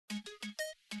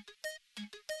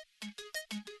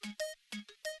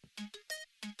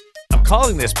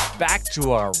calling this Back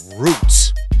to Our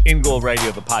Roots. In Goal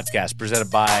Radio, the podcast presented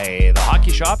by The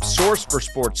Hockey Shop, source for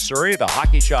sports Surrey,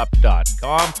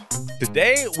 thehockeyshop.com.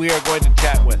 Today, we are going to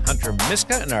chat with Hunter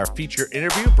Miska in our feature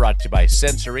interview brought to you by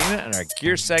Sense Arena, and our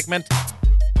gear segment,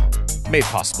 made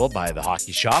possible by The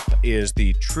Hockey Shop, is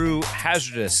the True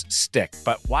Hazardous Stick.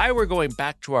 But why we're going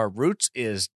back to our roots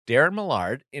is Darren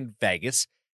Millard in Vegas,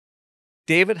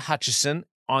 David Hutchison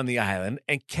on the island,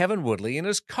 and Kevin Woodley in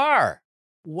his car.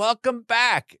 Welcome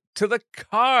back to the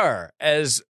car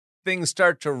as things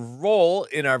start to roll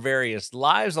in our various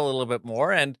lives a little bit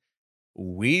more, and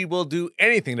we will do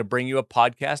anything to bring you a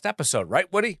podcast episode.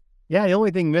 Right, Woody? Yeah, the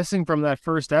only thing missing from that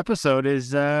first episode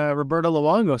is Roberto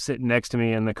Luongo sitting next to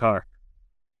me in the car.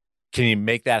 Can you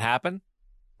make that happen?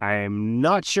 I'm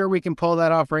not sure we can pull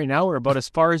that off right now. We're about as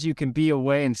far as you can be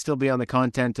away and still be on the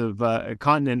continent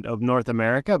of North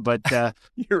America. But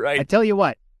you're right. I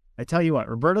tell you what,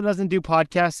 Roberto doesn't do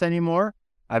podcasts anymore.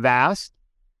 I've asked,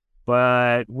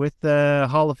 but with the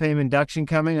Hall of Fame induction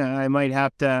coming, I might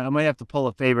have to pull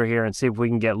a favor here and see if we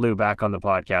can get Lou back on the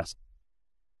podcast.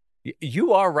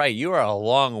 You are right. You are a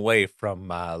long way from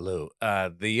Lou.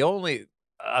 The only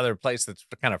other place that's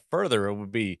kind of further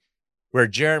would be where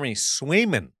Jeremy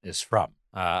Swayman is from,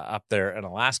 up there in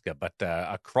Alaska. But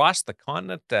across the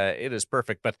continent, it is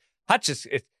perfect. But Hutch,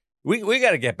 we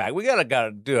got to get back. We got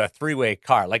to do a three-way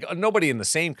car. Like nobody in the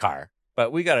same car,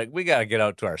 but we got to get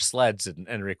out to our sleds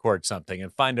and record something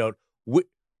and find out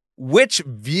which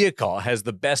vehicle has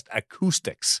the best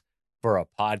acoustics for a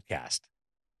podcast.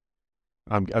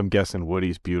 I'm guessing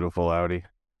Woody's beautiful Audi.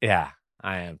 Yeah,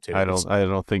 I am too. I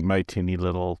don't think my teeny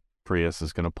little Prius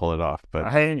is going to pull it off, but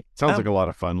sounds like a lot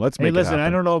of fun. Let's make it happen.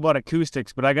 I don't know about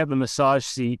acoustics, but I got the massage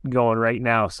seat going right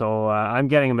now, so I'm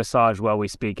getting a massage while we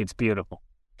speak. It's beautiful.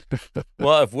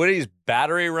 Well, if Woody's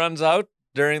battery runs out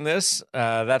during this,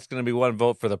 that's going to be one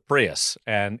vote for the Prius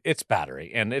and its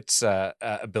battery and its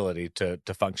ability to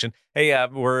function. Hey,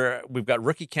 we've got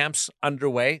rookie camps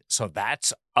underway, so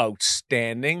that's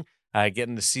outstanding.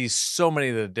 Getting to see so many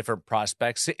of the different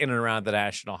prospects in and around the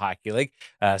National Hockey League.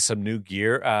 Some new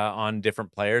gear on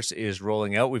different players is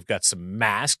rolling out. We've got some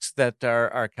masks that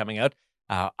are coming out.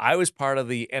 I was part of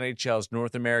the NHL's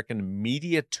North American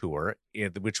Media Tour,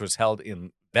 which was held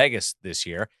in Vegas this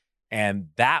year, and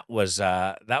that was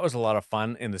a lot of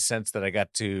fun in the sense that I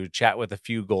got to chat with a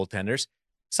few goaltenders.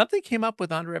 Something came up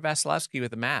with Andrei Vasilevsky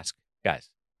with a mask, guys.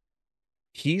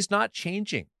 He's not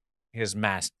changing his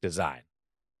mask design,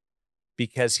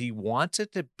 because he wants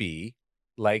it to be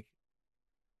like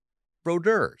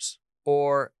Brodeur's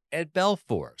or Ed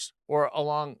Belfour's or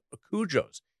along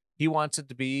Cujo's. He wants it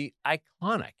to be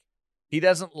iconic. He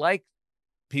doesn't like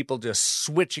people just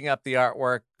switching up the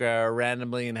artwork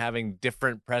randomly and having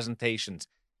different presentations.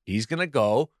 He's going to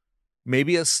go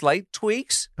maybe a slight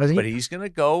tweaks, but he's going to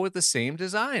go with the same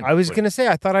design. I was going to say,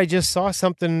 I thought I just saw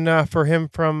something for him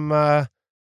from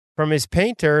his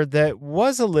painter that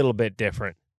was a little bit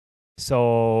different.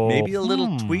 So maybe a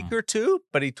little tweak or two,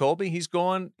 but he told me he's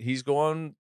going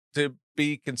to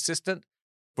be consistent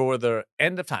for the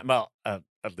end of time. Well,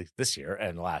 at least this year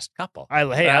and the last couple. I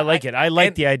like it. I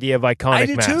like the idea of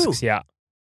iconic masks. Too. Yeah,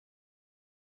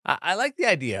 I like the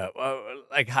idea.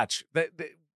 Like Hutch,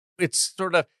 it's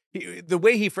sort of the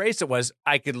way he phrased it was,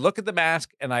 I could look at the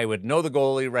mask and I would know the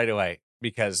goalie right away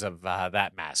because of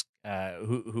that mask,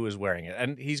 who is wearing it,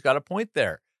 and he's got a point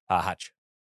there, Hutch.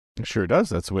 It sure does.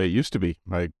 That's the way it used to be.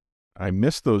 I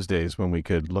miss those days when we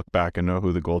could look back and know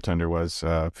who the goaltender was.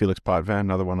 Felix Potvin,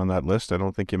 another one on that list I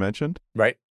don't think you mentioned.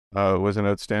 Right. Was an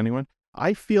outstanding one.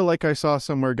 I feel like I saw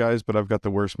somewhere, guys, but I've got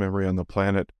the worst memory on the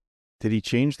planet. Did he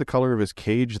change the color of his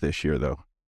cage this year, though?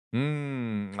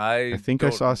 I think I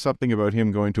saw something about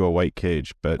him going to a white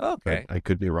cage, but I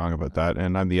could be wrong about that.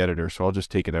 And I'm the editor, so I'll just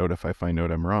take it out if I find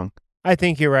out I'm wrong. I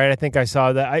think you're right. I think I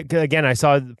saw that. I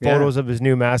saw photos of his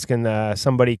new mask, and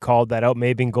somebody called that out.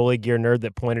 Maybe Goalie Gear Nerd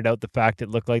that pointed out the fact it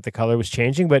looked like the color was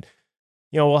changing. But,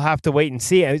 we'll have to wait and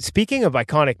see. And speaking of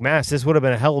iconic masks, this would have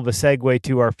been a hell of a segue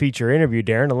to our feature interview,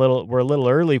 Darren. We're a little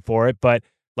early for it, but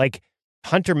like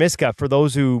Hunter Miska, for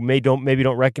those who maybe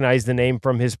don't recognize the name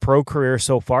from his pro career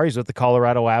so far, he's with the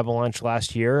Colorado Avalanche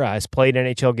last year. Has played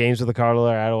NHL games with the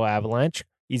Colorado Avalanche.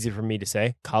 Easy for me to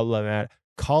say, Colorado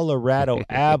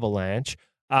Avalanche.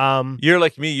 You're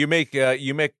like me. You make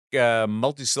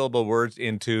multi-syllable words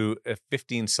into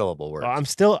 15-syllable words. I'm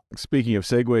still. Speaking of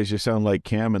segues, you sound like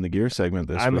Cam in the gear segment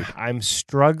this week. I'm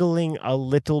struggling a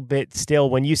little bit still.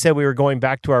 When you said we were going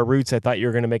back to our roots, I thought you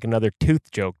were going to make another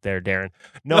tooth joke there, Darren.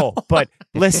 No, but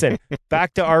listen,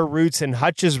 back to our roots and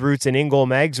Hutch's roots and Ingol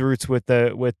Mag's roots with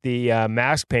the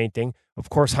mask painting. Of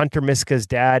course, Hunter Miska's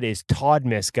dad is Todd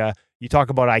Miska. you talk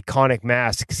about iconic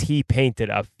masks. He painted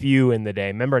a few in the day.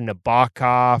 Remember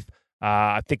Nabokov?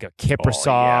 I think a Kiprasov.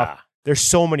 Oh, yeah. There's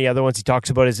so many other ones he talks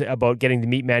about is about getting to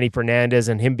meet Manny Fernandez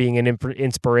and him being an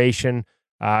inspiration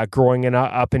growing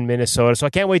up in Minnesota. So I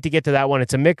can't wait to get to that one.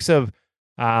 It's a mix of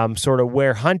sort of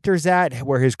where Hunter's at,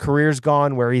 where his career's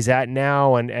gone, where he's at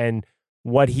now, and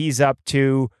what he's up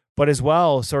to, but as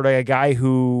well, sort of a guy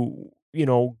who,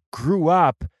 grew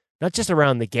up not just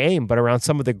around the game, but around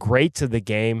some of the greats of the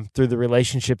game through the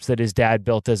relationships that his dad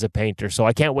built as a painter. So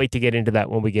I can't wait to get into that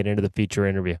when we get into the feature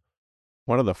interview.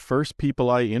 One of the first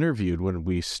people I interviewed when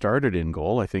we started In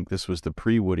Goal, I think this was the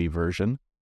pre-Woody version,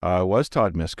 was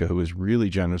Todd Miska, who was really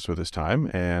generous with his time.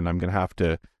 And I'm going to have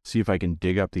to see if I can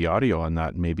dig up the audio on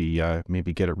that and maybe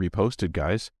get it reposted,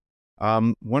 guys.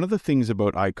 One of the things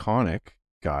about Iconic,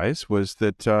 guys, was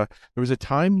that there was a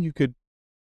time you could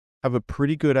have a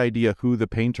pretty good idea who the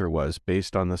painter was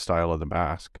based on the style of the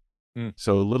mask.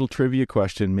 So a little trivia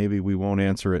question, maybe we won't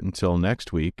answer it until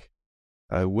next week.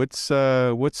 What's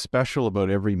special about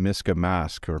every Miska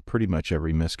mask, or pretty much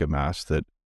every Miska mask, that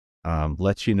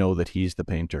lets you know that he's the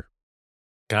painter?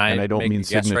 And I don't mean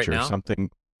signature, right something.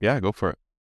 Yeah, go for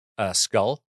it.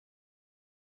 Skull?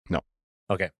 No.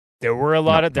 Okay. There were a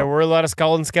lot of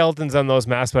skull and skeletons on those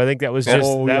masks, but I think that was just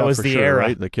the sure, era.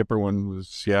 Right? The Kipper one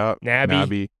was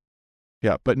Nabby.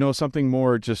 Yeah, but no, something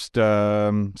more just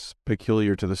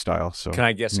peculiar to the style. So can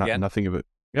I guess again? Nothing of it.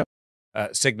 Yep.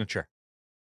 Signature.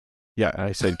 Yeah,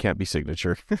 I said can't be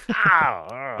signature.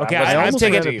 Okay,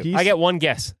 I get one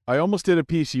guess. I almost did a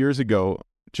piece years ago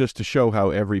just to show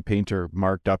how every painter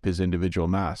marked up his individual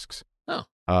masks.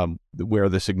 Oh. Where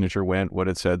the signature went, what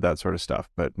it said, that sort of stuff,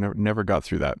 but never got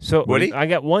through that. So Woody? I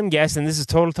got one guess, and this is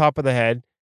total top of the head,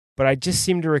 but I just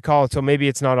seem to recall, so maybe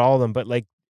it's not all of them, but like,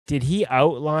 did he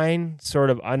outline sort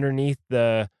of underneath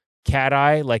the cat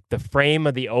eye, like the frame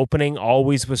of the opening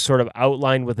always was sort of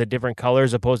outlined with a different color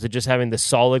as opposed to just having the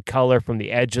solid color from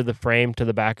the edge of the frame to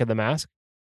the back of the mask?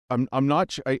 I'm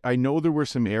not sure. I know there were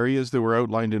some areas that were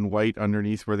outlined in white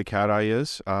underneath where the cat eye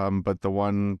is, but the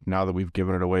one, now that we've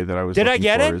given it away, that I was looking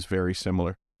for is very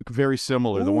similar. Very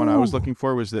similar. Ooh. The one I was looking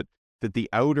for was that the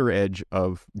outer edge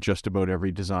of just about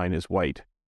every design is white.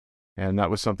 And that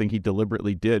was something he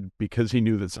deliberately did because he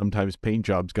knew that sometimes paint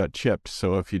jobs got chipped.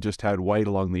 So if you just had white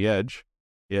along the edge,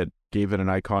 it gave it an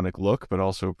iconic look, but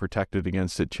also protected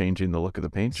against it changing the look of the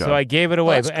paint job. So I gave it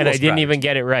away, and I didn't even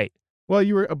get it right.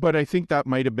 Well, but I think that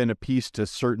might have been a piece to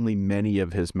certainly many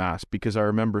of his masks, because I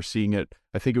remember seeing it.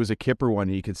 I think it was a Kipper one.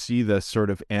 And you could see the sort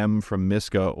of M from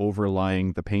Miska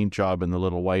overlying the paint job and the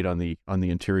little white on the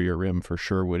interior rim for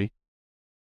sure, Woody.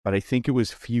 But I think it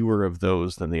was fewer of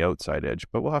those than the outside edge.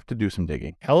 But we'll have to do some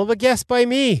digging. Hell of a guess by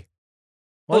me.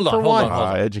 Hold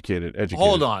on. Educated.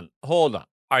 Hold on.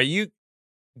 Are you,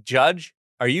 Judge?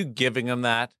 Are you giving him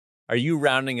that? Are you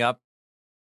rounding up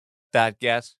that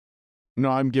guess? No,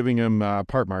 I'm giving him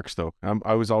part marks, though.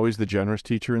 I was always the generous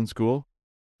teacher in school.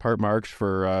 Part marks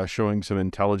for showing some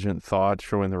intelligent thought,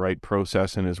 showing the right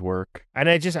process in his work. And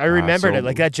I remembered it.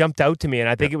 Like, that jumped out to me. And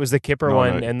I think it was the Kipper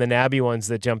one and the Nabby ones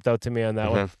that jumped out to me on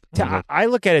that one. I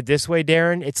look at it this way,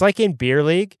 Darren. It's like in beer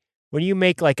league, when you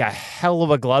make like a hell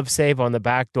of a glove save on the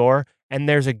back door, and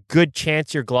there's a good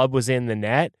chance your glove was in the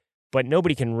net, but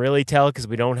nobody can really tell because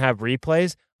we don't have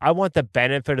replays. I want the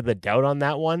benefit of the doubt on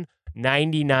that one.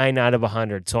 99 out of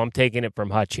 100. So I'm taking it from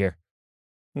Hutch here.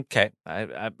 Okay.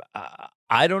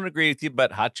 I don't agree with you,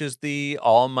 but Hutch is the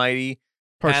almighty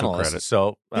partial panelist. Credit.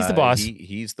 So he's the boss.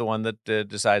 He's the one that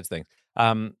decides things.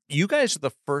 You guys are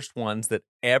the first ones that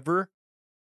ever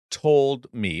told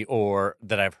me, or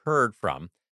that I've heard from,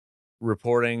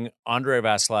 reporting Andrei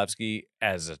Vasilevsky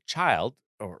as a child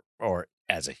or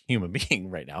as a human being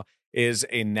right now is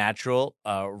a natural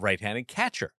right-handed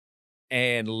catcher,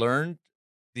 and learned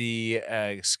the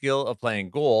skill of playing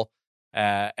goal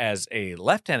as a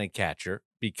left-handed catcher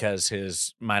because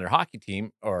his minor hockey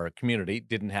team or community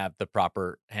didn't have the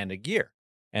proper handed gear.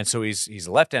 And so he's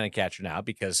a left-handed catcher now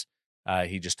because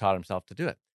he just taught himself to do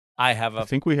it. I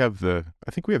think we have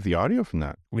the audio from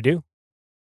that. We do.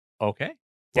 Okay.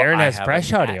 Darren has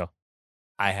fresh audio.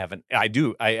 I haven't. I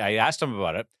do. I asked him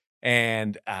about it.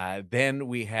 And then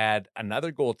we had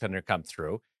another goaltender come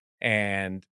through,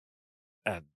 and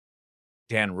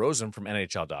Dan Rosen from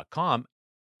NHL.com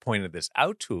pointed this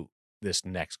out to this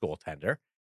next goaltender.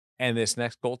 And this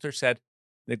next goaltender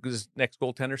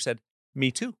said,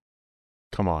 me too.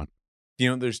 Come on.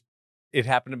 It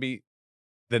happened to be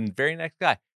the very next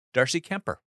guy, Darcy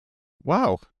Kemper.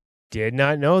 Wow. Did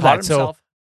not know that. So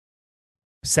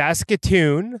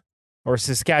Saskatoon or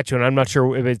Saskatchewan. I'm not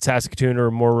sure if it's Saskatoon or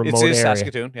a more remote area.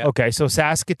 Saskatoon, yeah. Okay, so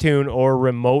Saskatoon or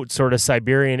remote sort of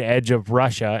Siberian edge of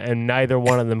Russia, and neither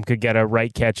one of them could get a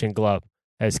right catch and glove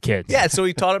as kids. Yeah, so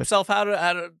he taught himself how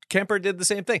to Kemper did the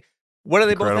same thing. What do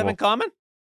they both have in common?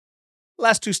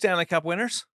 Last 2 Stanley Cup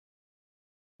winners.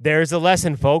 There's a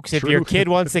lesson, folks. True. If your kid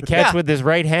wants to catch with his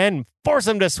right hand, force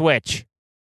him to switch.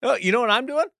 Oh, you know what I'm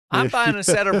doing? I'm buying a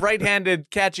set of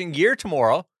right-handed catching gear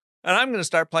tomorrow, and I'm going to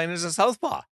start playing as a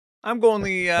southpaw. I'm going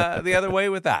the other way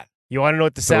with that. You want to know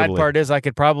what the sad part is? I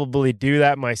could probably do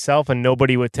that myself, and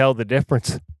nobody would tell the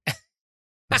difference,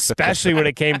 especially when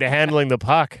it came to handling the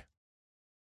puck.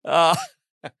 That's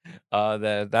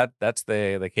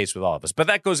the case with all of us. But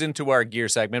that goes into our gear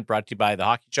segment, brought to you by The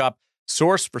Hockey Shop,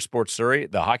 source for Sports Surrey,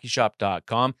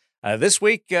 thehockeyshop.com. This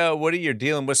week, Woody, you're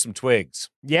dealing with some twigs.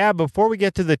 Yeah, before we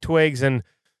get to the twigs, and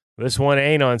this one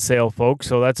ain't on sale, folks,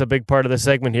 so that's a big part of the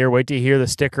segment here. Wait till you hear the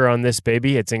sticker on this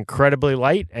baby. It's incredibly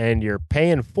light, and you're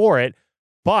paying for it,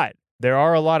 but there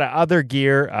are a lot of other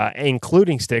gear,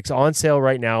 including sticks, on sale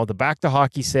right now. The Back to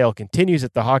Hockey sale continues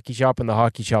at the Hockey Shop and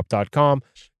thehockeyshop.com.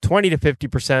 20 to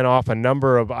 50% off a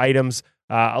number of items,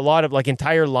 a lot of like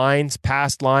entire lines,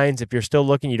 past lines. If you're still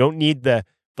looking, you don't need the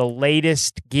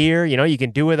latest gear. You know, you can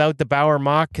do without the Bauer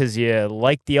Mach because you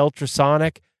like the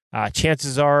ultrasonic.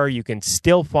 Chances are you can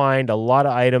still find a lot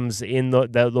of items in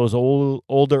those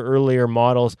older, earlier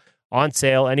models on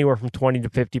sale, anywhere from 20 to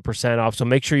 50% off. So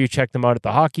make sure you check them out at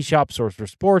the Hockey Shop, Source for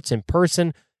Sports, in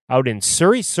person, out in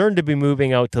Surrey, soon to be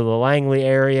moving out to the Langley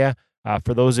area.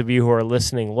 For those of you who are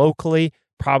listening locally,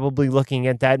 probably looking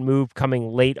at that move coming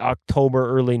late October,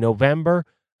 early November.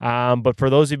 But for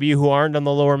those of you who aren't on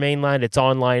the Lower Mainland, it's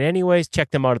online anyways.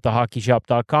 Check them out at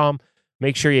thehockeyshop.com.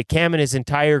 Make sure you Cam and his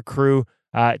entire crew.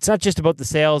 It's not just about the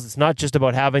sales. It's not just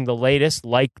about having the latest,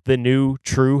 like the new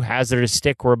True hazardous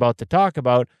stick we're about to talk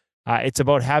about. It's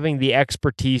about having the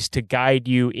expertise to guide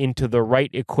you into the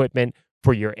right equipment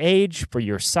for your age, for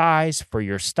your size, for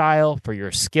your style, for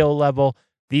your skill level.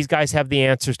 These guys have the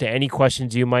answers to any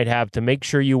questions you might have to make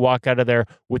sure you walk out of there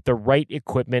with the right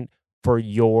equipment for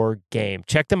your game.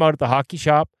 Check them out at the Hockey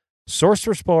Shop, Source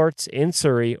for Sports in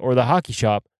Surrey, or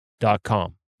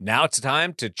thehockeyshop.com. Now it's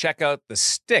time to check out the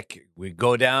stick. We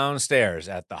go downstairs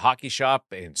at the Hockey Shop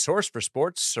in Source for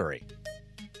Sports, Surrey.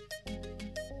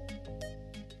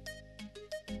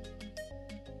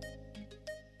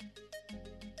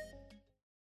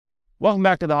 Welcome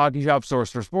back to the Hockey Shop, Source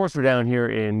for Sports. We're down here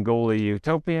in Goalie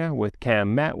Utopia with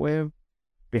Cam Matwiv.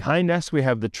 Behind us, we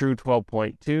have the True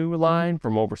 12.2 line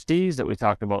from overseas that we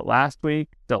talked about last week.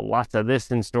 Still lots of this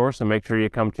in store, so make sure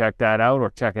you come check that out or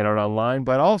check it out online.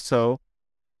 But also,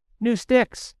 new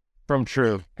sticks from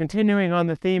True. Continuing on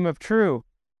the theme of True,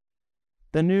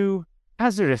 the new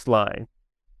hazardous line.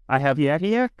 I have the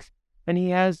X, and he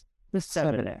has the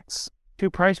 7X.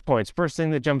 2 price points. First thing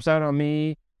that jumps out on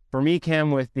me, for me,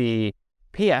 Cam, with the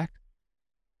PX,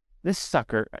 this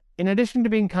sucker, in addition to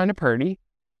being kind of pretty,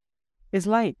 is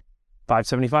light.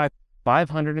 575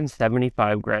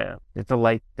 grams. It's a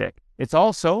light stick. It's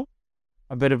also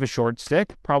a bit of a short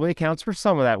stick. Probably accounts for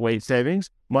some of that weight savings,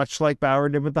 much like Bauer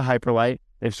did with the Hyperlight.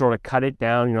 They've sort of cut it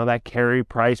down, you know, that Carey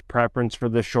Price preference for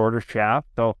the shorter shaft.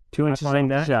 So 2 inches off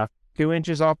the shaft. 2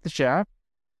 inches off the shaft.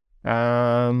 You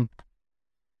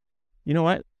know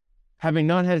what? Having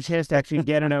not had a chance to actually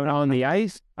get it out on the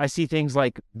ice, I see things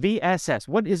like VSS.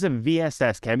 What is a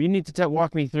VSS, Cam? You need to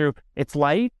walk me through. It's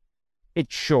light,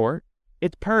 it's short,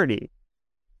 it's purdy.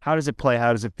 How does it play?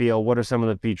 How does it feel? What are some of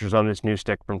the features on this new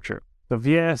stick from True? The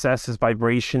VSS is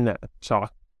vibration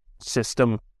shock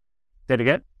system. Did I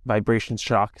get? Vibration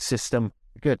shock system.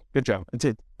 Good job. It's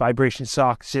a vibration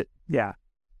shock shit. Yeah.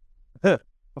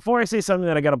 Before I say something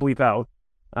that I got to bleep out,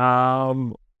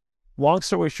 long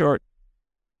story short,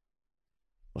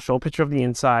 I'll show a picture of the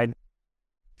inside.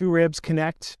 2 ribs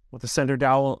connect with the center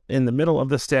dowel in the middle of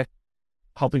the stick,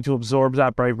 helping to absorb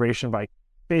that vibration by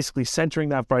basically centering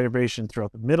that vibration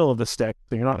throughout the middle of the stick.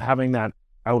 So you're not having that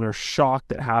outer shock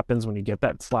that happens when you get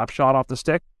that slap shot off the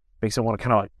stick. Makes it want to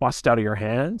kind of like bust out of your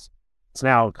hands. It's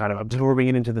now kind of absorbing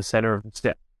it into the center of the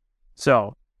stick.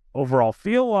 So overall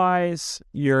feel-wise,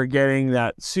 you're getting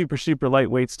that super, super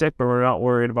lightweight stick, but we're not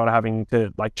worried about having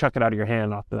to like chuck it out of your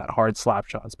hand after that hard slap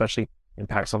shot, especially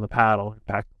impacts on the paddle,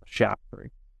 impact on the shaft.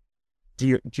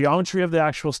 The geometry of the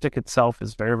actual stick itself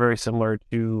is very, very similar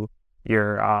to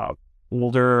your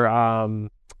older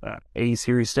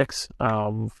A-series sticks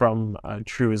from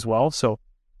True as well. So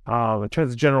in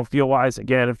terms of general feel-wise,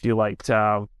 again, if you like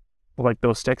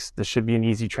those sticks, this should be an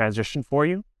easy transition for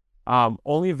you.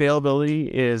 Only availability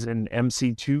is an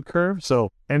MC2 curve.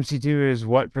 So MC2 is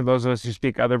what, for those of us who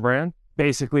speak other brand?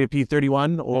 basically a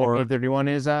P31 or P31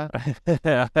 is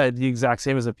the exact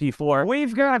same as a P4.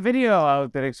 We've got a video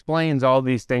out that explains all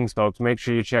these things, folks. Make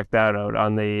sure you check that out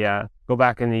on the go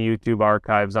back in the YouTube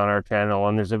archives on our channel,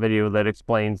 and there's a video that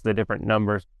explains the different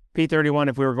numbers. P31,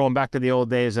 if we were going back to the old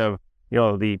days of,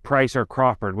 the Price or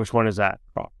Crawford, which one is that?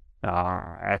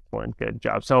 Crawford. Excellent. Good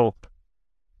job. So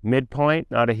midpoint,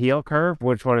 not a heel curve.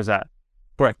 Which one is that?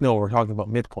 Correct. No, we're talking about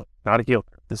midpoint, not a heel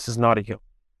curve. This is not a heel.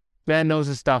 Ben knows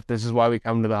his stuff. This is why we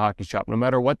come to the Hockey Shop. No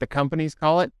matter what the companies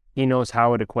call it, he knows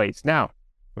how it equates. Now,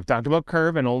 we've talked about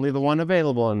curve and only the one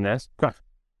available in this.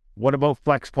 What about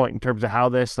flex point in terms of how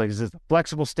this, is this a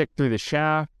flexible stick through the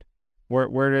shaft? Where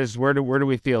do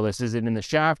we feel this? Is it in the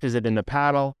shaft? Is it in the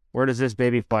paddle? Where does this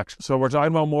baby flex? So we're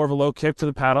talking about more of a low kick to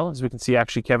the paddle, as we can see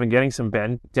actually Kevin getting some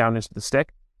bend down into the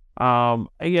stick.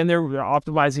 Again, they're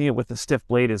optimizing it with the stiff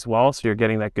blade as well, so you're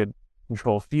getting that good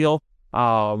control feel.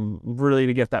 Really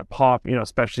to get that pop,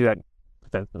 especially that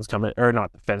defenseman's coming, or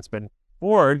not defenseman,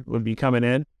 board would be coming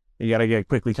in. You got to get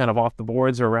quickly kind of off the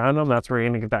boards or around them. That's where you're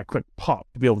going to get that quick pop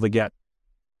to be able to get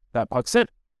that puck sit.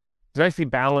 It's nicely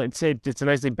balanced. It's a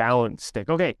nicely balanced stick.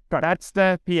 Okay, that's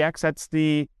the PX. That's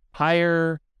the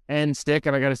higher end stick.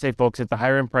 And I got to say, folks, it's the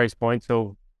higher end price point.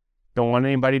 So don't want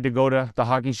anybody to go to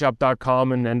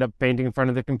thehockeyshop.com and end up painting in front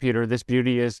of the computer. This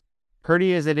beauty is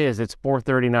pretty as it is. It's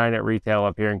 $4.39 at retail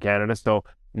up here in Canada. So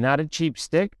not a cheap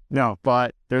stick. No,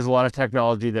 but there's a lot of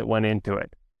technology that went into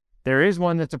it. There is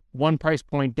one that's one price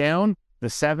point down. The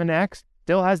 7X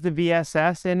still has the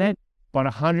VSS in it, about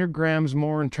 100 grams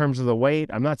more in terms of the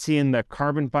weight. I'm not seeing the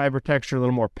carbon fiber texture, a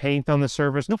little more paint on the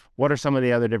surface. No. What are some of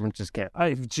the other differences, Ken?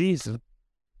 Geez,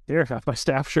 there, got my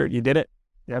staff shirt. You did it.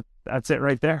 Yep, that's it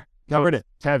right there. Covered it.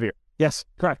 It's heavier. Yes,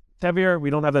 correct. It's heavier.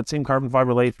 We don't have that same carbon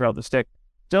fiber laid throughout the stick.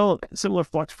 Still similar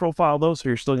flux profile though, so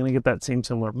you're still going to get that same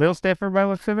similar. Little stiffer by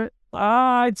looks of it?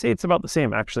 I'd say it's about the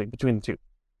same actually between the two.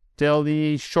 Still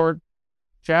the short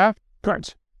shaft?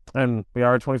 Correct. And we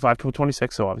are 25 to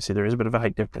 26, so obviously there is a bit of a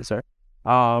height difference there.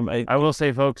 I will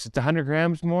say, folks, it's 100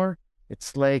 grams more.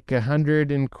 It's like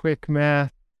 100 in quick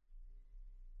math,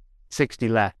 60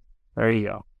 less. There you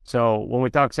go. So when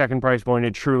we talk second price point,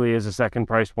 it truly is a second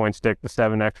price point stick, the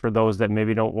 7X, for those that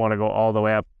maybe don't want to go all the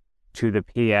way up to the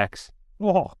PX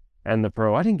and the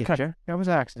Pro. I didn't get you. That was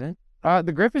an accident.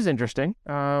 The grip is interesting.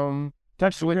 I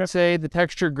would say the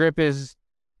texture grip is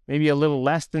maybe a little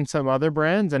less than some other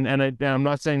brands, and I'm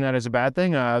not saying that as a bad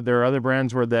thing. There are other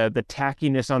brands where the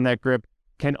tackiness on that grip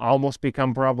can almost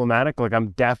become problematic. Like I'm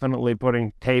definitely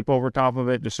putting tape over top of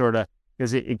it to sort of,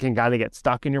 because it can kind of get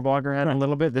stuck in your blogger hand a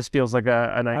little bit. This feels like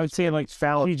a nice, I would say like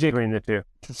strategic between the two.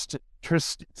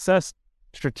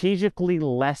 Strategically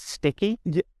less sticky.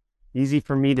 Easy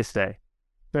for me to say.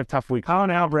 It's been a tough week. How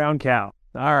now, brown cow.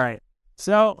 All right.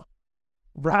 So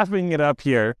wrapping it up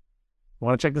here,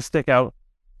 want to check the stick out,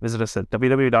 visit us at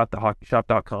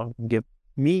www.thehockeyshop.com. Give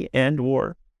me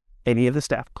or any of the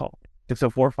staff a call.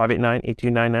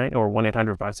 604-589-8299 or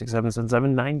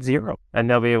 1-800-567-7790. And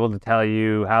they'll be able to tell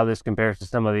you how this compares to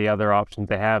some of the other options.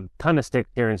 They have a ton of sticks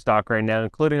here in stock right now,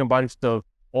 including a bunch of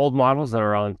old models that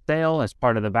are on sale as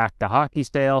part of the Back to Hockey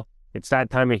sale. It's that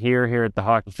time of year here at the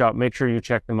Hockey Shop. Make sure you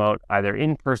check them out either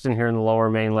in person here in the Lower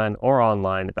Mainland or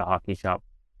online at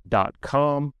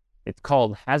thehockeyshop.com. It's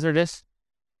called Hazardous.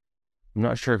 I'm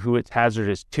not sure who it's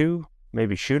hazardous to.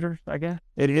 Maybe shooters, I guess.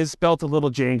 It is spelled a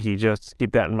little janky, just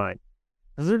keep that in mind.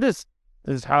 Hazardous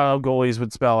is how goalies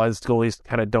would spell, as goalies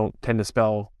kind of don't tend to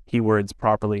spell keywords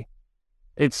properly.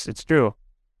 It's true.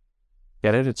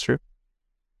 Get it? It's true.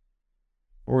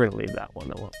 We're going to leave that one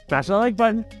alone. Smash the like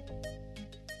button.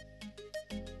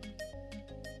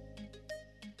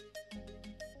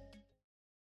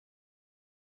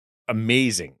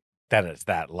 Amazing that it's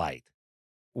that light.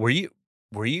 Were you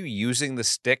using the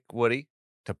stick, Woody,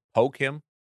 to poke him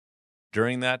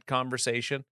during that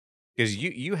conversation? Because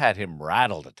you had him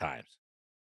rattled at times.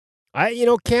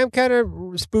 Cam kind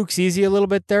of spooks easy a little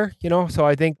bit there, so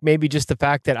I think maybe just the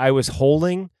fact that I was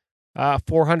holding a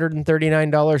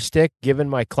 $439 stick, given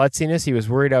my klutziness, he was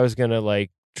worried I was going to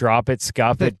drop it,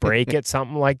 scuff it, break it,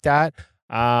 something like that.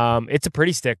 It's a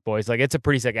pretty stick, boys. It's a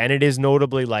pretty stick, and it is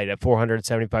notably light at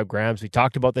 475 grams. We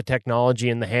talked about the technology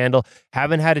and the handle.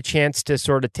 Haven't had a chance to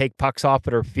sort of take pucks off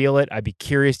it or feel it. I'd be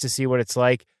curious to see what it's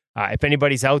like. If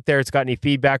anybody's out there that's got any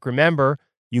feedback, remember,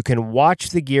 you can watch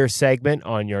the gear segment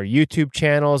on your YouTube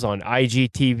channels, on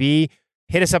IGTV.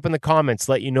 Hit us up in the comments.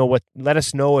 Let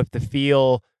us know if the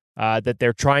feel that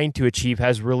they're trying to achieve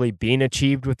has really been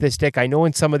achieved with this stick. I know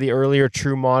in some of the earlier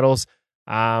True models,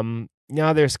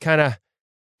 there's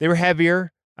they were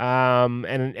heavier.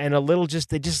 and a little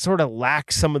they just sort of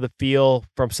lack some of the feel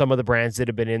from some of the brands that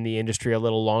have been in the industry a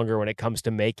little longer when it comes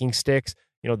to making sticks,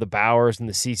 the Bauers and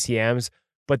the CCMs.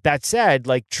 But that said,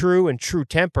 like True and True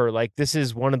Temper, like this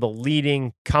is one of the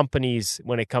leading companies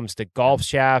when it comes to golf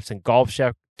shafts and golf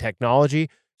shaft technology.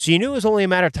 So you knew it was only a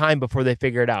matter of time before they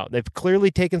figure it out. They've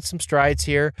clearly taken some strides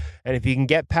here. And if you can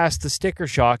get past the sticker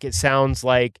shock, it sounds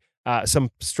like some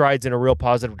strides in a real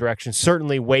positive direction.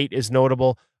 Certainly weight is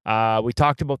notable. We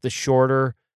talked about the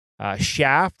shorter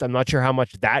shaft. I'm not sure how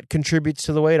much that contributes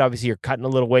to the weight. Obviously, you're cutting a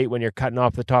little weight when you're cutting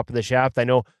off the top of the shaft. I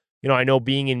know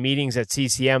being in meetings at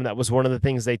CCM, that was one of the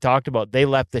things they talked about. They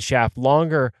left the shaft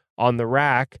longer on the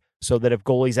rack so that if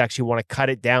goalies actually want to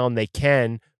cut it down, they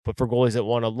can. But for goalies that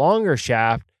want a longer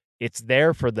shaft, it's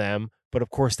there for them. But of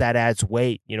course, that adds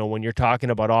weight. When you're talking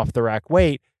about off the rack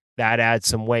weight, that adds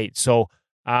some weight. So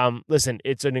listen,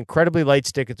 it's an incredibly light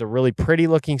stick. It's a really pretty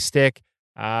looking stick.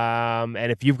 And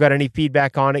if you've got any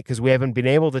feedback on it, because we haven't been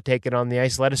able to take it on the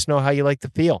ice, let us know how you like the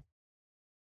feel.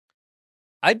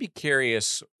 I'd be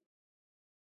curious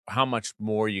how much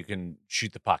more you can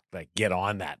shoot the puck, like get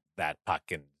on that puck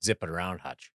and zip it around,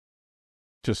 Hutch.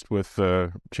 Just with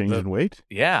change in weight?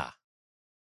 Yeah.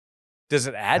 Does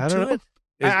it add to it?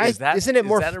 Isn't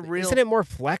it more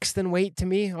flex than weight to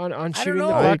me on shooting the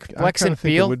puck? Flex and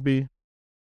feel? It would be.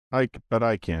 But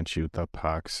I can't shoot the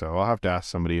puck, so I'll have to ask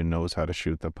somebody who knows how to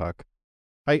shoot the puck.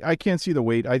 I can't see the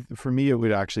weight. For me, it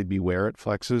would actually be where it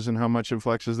flexes and how much it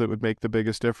flexes that would make the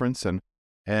biggest difference.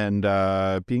 And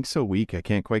being so weak, I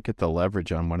can't quite get the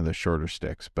leverage on one of the shorter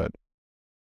sticks. But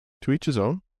to each his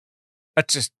own.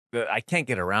 That's just I can't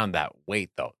get around that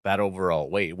weight though. That overall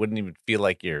weight, it wouldn't even feel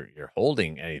like you're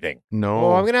holding anything. No.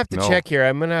 Well, I'm gonna have to check here.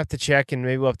 I'm gonna have to check, and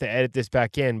maybe we'll have to edit this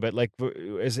back in. But like,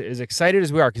 as excited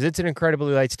as we are, because it's an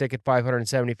incredibly light stick at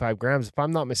 575 grams. If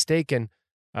I'm not mistaken,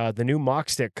 the new mock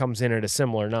stick comes in at a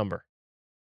similar number.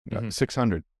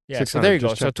 600. Yeah, 600. So there you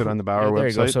Just go. checked it on the Bauer website. There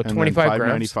you go. So 25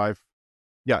 grams.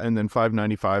 Yeah, and then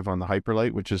 595 on the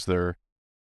Hyperlight, which is their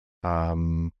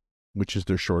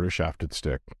shorter shafted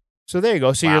stick. So there you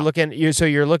go. So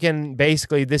you're looking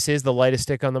basically this is the lightest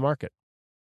stick on the market.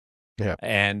 Yeah.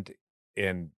 And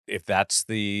if that's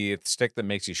the stick that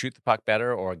makes you shoot the puck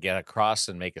better or get across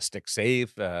and make a stick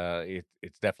save,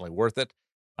 it's definitely worth it.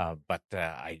 But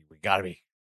we gotta be.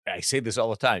 I say this all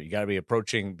the time. You gotta be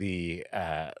approaching the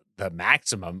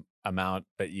maximum amount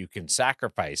that you can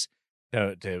sacrifice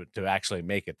to actually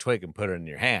make a twig and put it in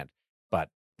your hand. But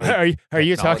are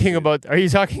you talking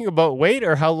about weight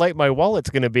or how light my wallet's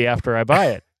going to be after I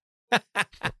buy it?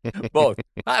 Both.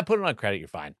 I put it on credit. You're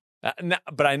fine.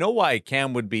 But I know why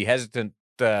Cam would be hesitant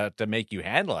to make you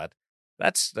handle it.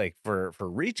 That's like for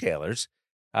retailers.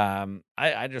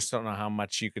 I just don't know how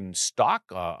much you can stock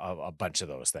a bunch of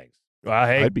those things. Well,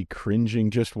 hey. I'd be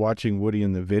cringing just watching Woody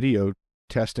in the video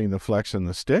testing the flex on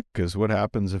the stick, because what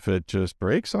happens if it just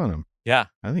breaks on him? Yeah.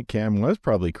 I think Cam was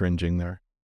probably cringing there.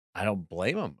 I don't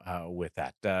blame him with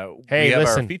that. Hey,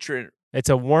 listen, our feature. It's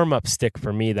a warm-up stick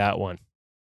for me, that one.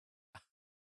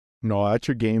 No, that's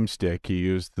your game stick. You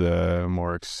use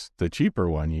the cheaper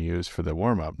one you use for the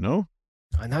warm-up, no?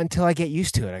 Not until I get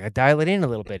used to it. I got to dial it in a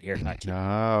little bit here.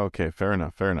 Okay. Fair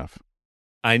enough.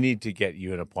 I need to get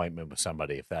you an appointment with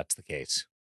somebody if that's the case.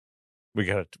 We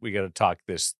gotta talk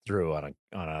this through on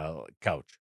a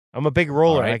couch. I'm a big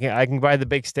roller. Right. I can buy the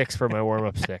big sticks for my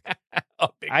warm-up stick.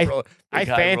 I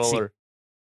fancy. Roller.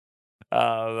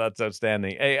 That's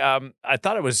outstanding. Hey, I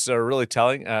thought it was really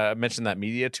telling. I mentioned that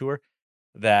media tour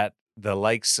that the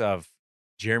likes of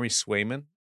Jeremy Swayman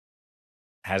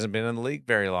hasn't been in the league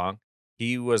very long.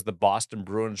 He was the Boston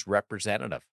Bruins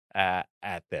representative at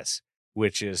this,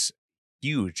 which is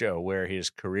huge where his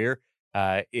career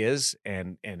is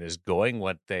and is going,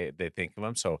 what they think of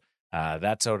him. So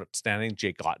that's outstanding.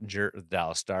 Jake Ottinger, the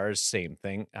Dallas Stars, same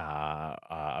thing.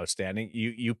 Outstanding.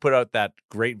 You put out that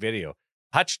great video.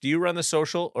 Hutch, do you run the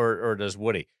social or does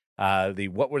Woody?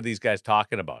 What were these guys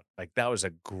talking about? Like, that was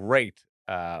a great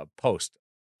post.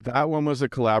 That one was a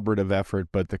collaborative effort,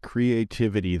 but the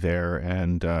creativity there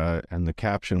and the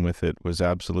caption with it was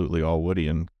absolutely all Woody,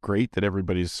 and great that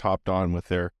everybody's hopped on with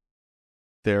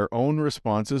their own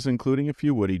responses, including a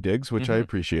few Woody digs, which I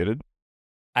appreciated.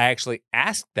 I actually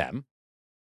asked them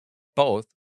both,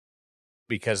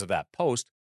 because of that post,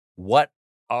 what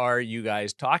are you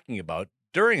guys talking about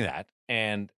during that?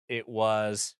 And it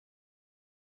was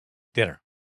dinner.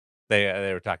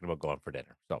 They were talking about going for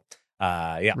dinner. So,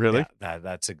 yeah. Really? Yeah,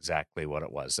 that's exactly what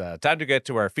it was. Time to get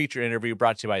to our feature interview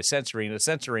brought to you by Sense Arena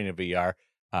VR.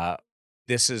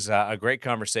 This is a great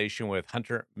conversation with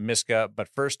Hunter Miska. But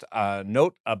first,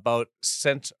 note about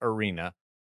Sense Arena.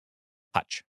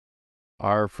 Hutch.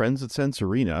 our friends at Sense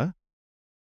Arena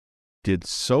did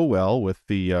so well with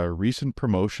the recent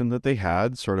promotion that they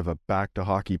had, sort of a back to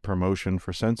hockey promotion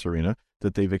for Sense Arena,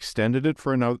 that they've extended it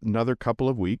for another couple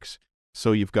of weeks.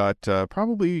 So you've got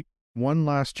probably one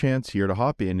last chance here to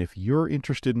hop in. If you're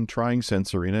interested in trying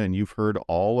Sense Arena, and you've heard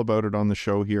all about it on the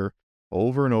show here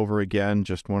over and over again,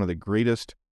 just one of the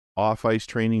greatest off-ice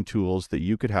training tools that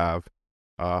you could have,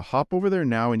 hop over there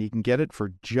now and you can get it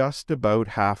for just about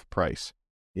half price.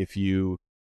 If you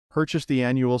purchase the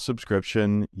annual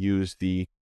subscription, use the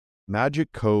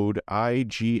magic code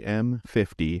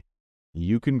IGM50,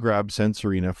 you can grab Sense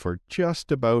Arena for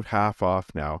just about half off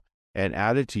now and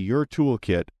add it to your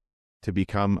toolkit to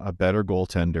become a better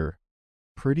goaltender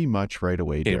pretty much right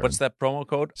away, Darren. What's that promo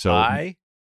code? So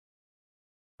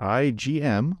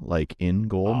IGM, like in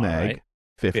goal mag, right.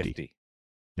 50.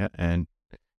 Yeah, and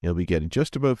you'll be getting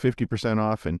just about 50%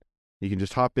 off, and you can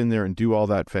just hop in there and do all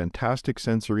that fantastic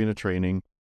Sense Arena training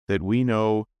that we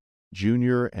know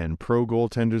junior and pro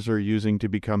goaltenders are using to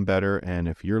become better. And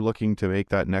if you're looking to make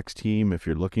that next team, if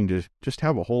you're looking to just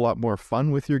have a whole lot more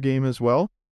fun with your game as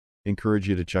well, encourage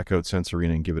you to check out Sense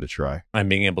Arena and give it a try. I'm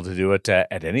being able to do it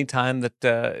at any time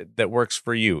that works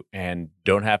for you, and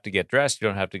don't have to get dressed. You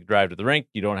don't have to drive to the rink.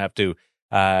 You don't have to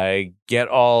get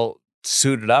all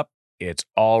suited up. It's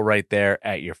all right there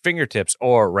at your fingertips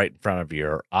or right in front of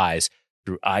your eyes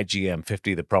through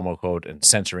IGM50, the promo code, and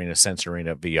Sense Arena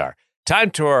VR.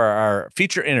 Time to our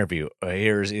feature interview.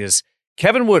 Here is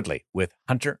Kevin Woodley with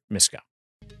Hunter Miska.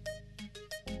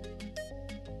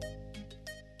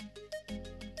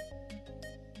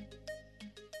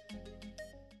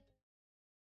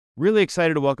 Really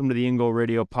excited to welcome to the In Goal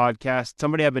Radio podcast.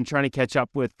 Somebody I've been trying to catch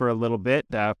up with for a little bit.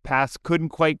 Pass couldn't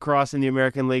quite cross in the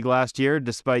American League last year,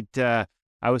 despite I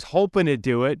was hoping to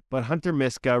do it. But Hunter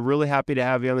Miska, really happy to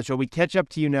have you on the show. We catch up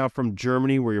to you now from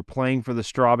Germany, where you're playing for the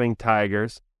Straubing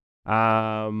Tigers.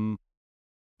 But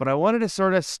I wanted to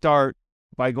sort of start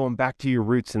by going back to your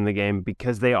roots in the game,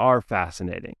 because they are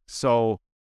fascinating. So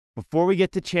before we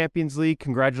get to Champions League,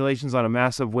 congratulations on a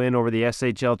massive win over the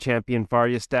SHL champion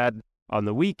Färjestad on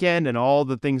the weekend and all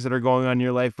the things that are going on in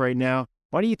your life right now.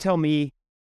 Why don't you tell me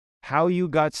how you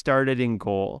got started in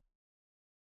goal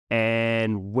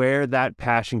and where that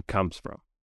passion comes from?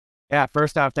 Yeah,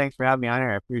 first off, thanks for having me on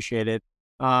here. I appreciate it.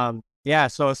 So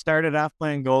I started off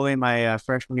playing goalie my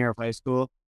freshman year of high school.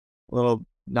 A little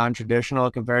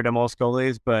non-traditional compared to most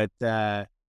goalies, but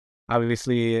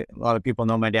obviously a lot of people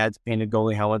know my dad's painted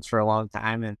goalie helmets for a long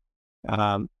time.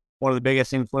 And one of the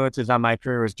biggest influences on my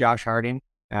career was Josh Harding.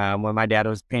 When my dad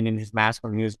was painting his mask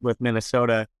when he was with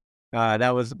Minnesota,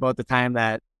 that was about the time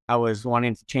that I was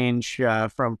wanting to change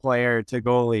from player to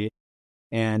goalie.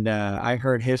 And I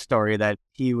heard his story that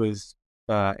he was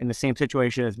in the same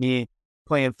situation as me,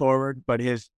 playing forward, but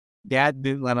his dad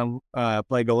didn't let him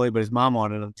play goalie, but his mom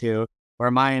wanted him to.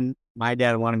 Where my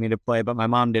dad wanted me to play, but my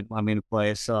mom didn't want me to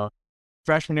play. So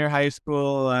freshman year of high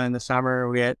school in the summer,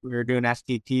 we were doing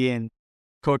STT, and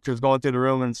coach was going through the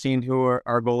room and seeing who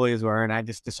our goalies were, and I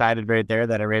just decided right there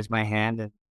that I raised my hand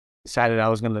and decided I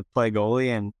was going to play goalie,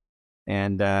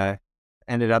 and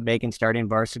ended up making starting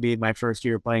varsity my first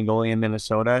year playing goalie in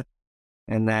Minnesota.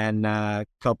 And then a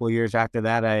couple of years after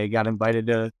that, I got invited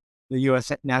to the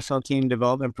U.S. National Team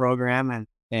Development Program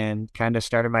and kind of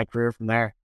started my career from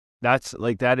there.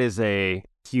 That is a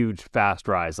huge fast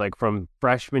rise, like from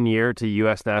freshman year to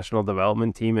U.S. National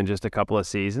Development Team in just a couple of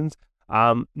seasons.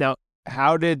 Now,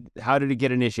 how did it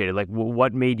get initiated? Like,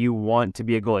 what made you want to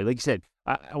be a goalie? Like you said,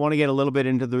 I want to get a little bit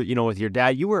into the, with your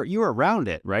dad. You were around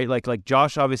it, right? Like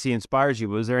Josh obviously inspires you.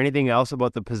 Was there anything else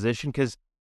about the position? Because,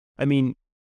 I mean,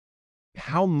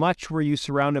 how much were you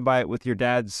surrounded by it with your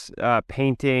dad's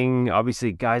painting?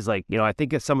 Obviously, guys like, I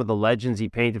think of some of the legends he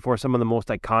painted for, some of the most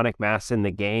iconic masks in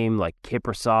the game, like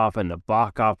Kiprasov and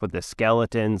Nabokov with the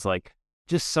skeletons, like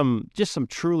just some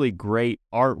truly great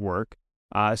artwork.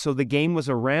 So the game was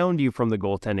around you from the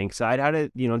goaltending side. How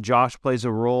did, Josh plays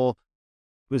a role?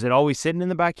 Was it always sitting in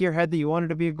the back of your head that you wanted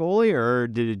to be a goalie, or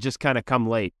did it just kind of come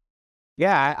late?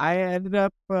 Yeah, I ended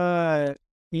up, when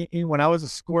I was a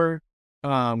scorer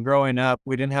growing up,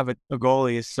 we didn't have a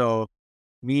goalie. So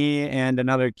me and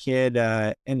another kid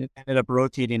ended up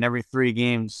rotating every 3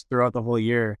 games throughout the whole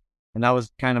year. And that was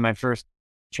kind of my first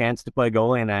chance to play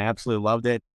goalie, and I absolutely loved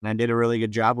it. And I did a really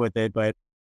good job with it. But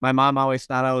my mom always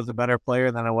thought I was a better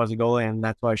player than I was a goalie, and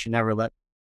that's why she never let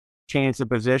change the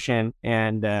position.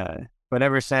 And but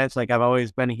ever since, like, I've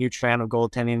always been a huge fan of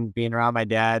goaltending, being around my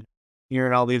dad,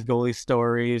 hearing all these goalie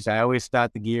stories. I always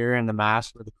thought the gear and the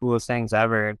mask were the coolest things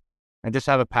ever. I just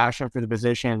have a passion for the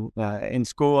position. In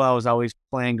school, I was always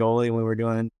playing goalie when we were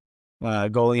doing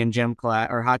goalie in gym class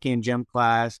or hockey in gym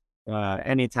class.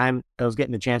 anytime I was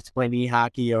getting the chance to play knee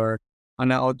hockey or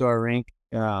on an outdoor rink,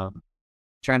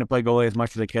 trying to play goalie as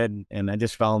much as I could, and I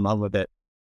just fell in love with it.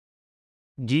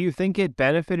 Do you think it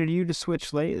benefited you to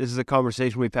switch late? This is a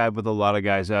conversation we've had with a lot of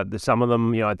guys. Some of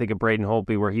them, I think of Braden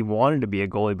Holtby, where he wanted to be a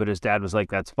goalie, but his dad was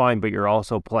like, that's fine, but you're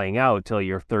also playing out till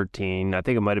you're 13. I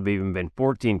think it might have even been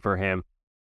 14 for him.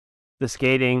 The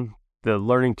skating, the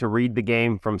learning to read the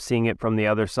game from seeing it from the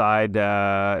other side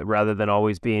rather than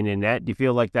always being in net. Do you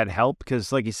feel like that helped?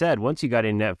 Because like you said, once you got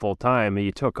in net full time,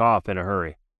 you took off in a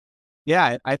hurry.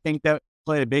 Yeah, I think that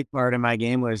played a big part in my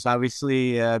game. Was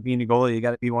obviously being a goalie, you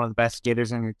got to be one of the best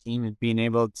skaters on your team, and being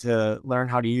able to learn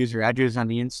how to use your edges on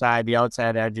the inside, the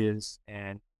outside edges,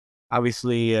 and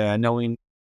obviously knowing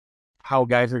how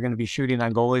guys are going to be shooting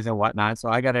on goalies and whatnot. So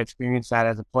I got to experience that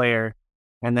as a player,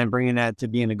 and then bringing that to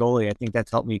being a goalie. I think that's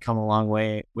helped me come a long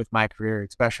way with my career,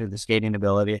 especially the skating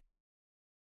ability.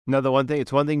 No,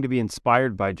 it's one thing to be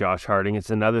inspired by Josh Harding.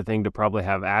 It's another thing to probably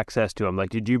have access to him.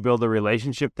 Like, did you build a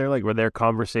relationship there? Like, were there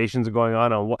conversations going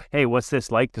on hey, what's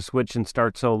this like to switch and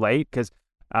start so late? Because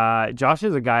Josh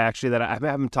is a guy actually that I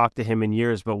haven't talked to him in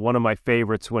years, but one of my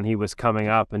favorites when he was coming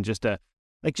up, and just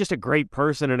a great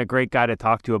person and a great guy to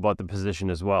talk to about the position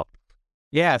as well.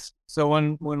 Yes. So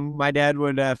when my dad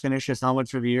would finish his helmets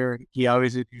for the year, he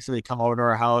always would usually come over to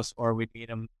our house, or we'd meet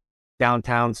him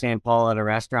downtown St. Paul at a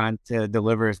restaurant to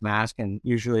deliver his mask. And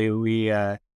usually we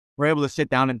were able to sit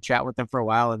down and chat with him for a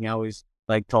while. And he always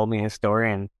told me his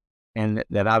story, and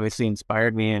that obviously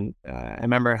inspired me. And I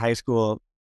remember in high school,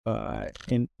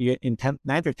 in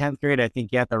 9th or 10th grade, I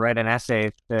think you have to write an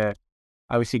essay to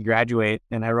obviously graduate.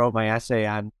 And I wrote my essay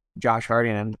on Josh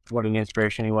Harding and what an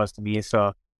inspiration he was to me.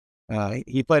 So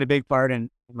he played a big part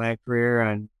in my career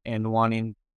and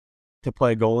wanting to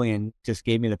play goalie, and just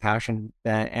gave me the passion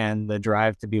and the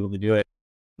drive to be able to do it.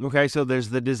 Okay, so there's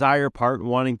the desire part,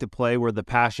 wanting to play, where the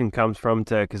passion comes from,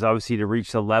 because obviously to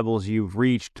reach the levels you've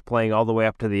reached, playing all the way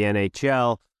up to the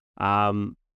NHL,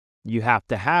 you have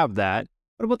to have that.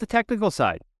 What about the technical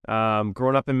side?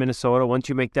 Growing up in Minnesota, once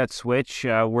you make that switch,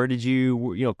 where did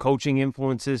you, coaching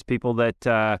influences, people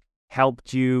that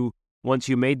helped you once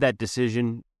you made that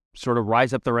decision, sort of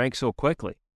rise up the ranks so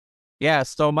quickly? Yeah,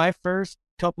 so my first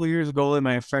couple of years of goalie,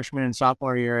 my freshman and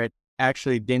sophomore year, I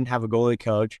actually didn't have a goalie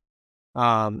coach.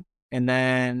 And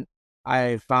then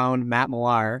I found Matt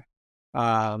Millar.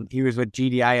 He was with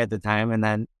GDI at the time, and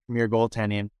then Premier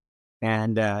Goaltending.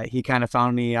 And he kind of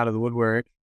found me out of the woodwork.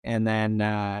 And then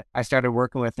I started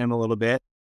working with him a little bit.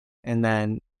 And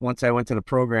then once I went to the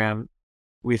program,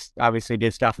 we obviously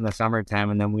did stuff in the summertime,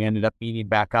 and then we ended up meeting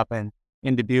back up in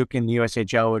Dubuque in the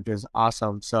USHL, which was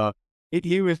awesome. So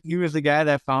he was the guy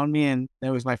that found me, and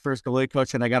that was my first goalie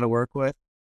coach that I got to work with.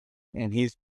 And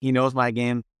he knows my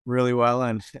game really well,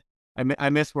 and I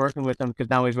miss working with him because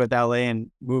now he's with LA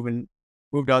and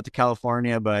moved out to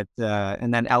California. But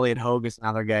and then Elliot Hogue is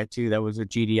another guy too that was with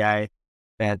GDI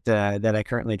that I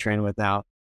currently train with now.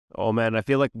 Oh man, I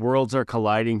feel like worlds are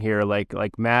colliding here. Like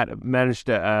Matt managed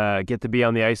to get to be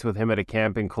on the ice with him at a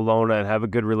camp in Kelowna and have a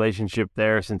good relationship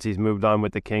there since he's moved on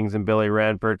with the Kings and Billy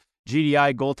Ranford.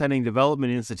 GDI, Goaltending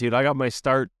Development Institute. I got my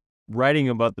start writing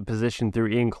about the position through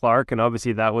Ian Clark, and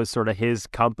obviously that was sort of his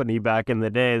company back in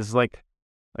the day. It's like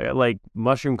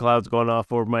mushroom clouds going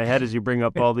off over my head as you bring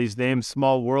up all these names.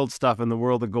 Small world stuff in the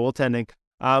world of goaltending.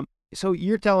 So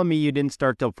you're telling me you didn't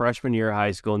start till freshman year of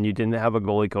high school, and you didn't have a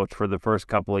goalie coach for the first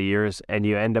couple of years, and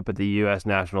you end up at the U.S.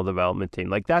 National Development Team.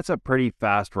 Like, that's a pretty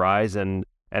fast rise and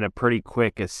a pretty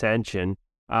quick ascension.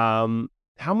 How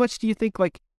much do you think,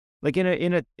 like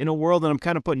in a world, and I'm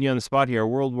kind of putting you on the spot here, a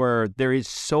world where there is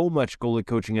so much goalie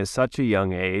coaching at such a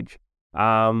young age,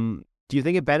 do you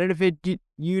think it benefited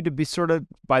you to be sort of,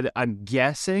 I'm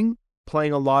guessing,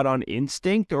 playing a lot on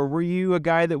instinct, or were you a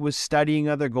guy that was studying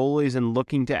other goalies and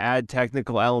looking to add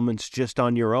technical elements just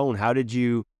on your own? How did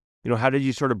you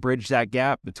sort of bridge that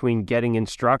gap between getting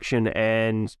instruction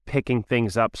and picking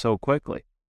things up so quickly?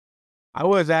 I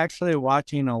was actually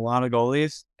watching a lot of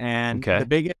goalies, and the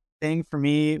biggest thing for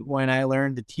me when I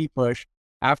learned the T-push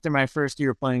after my first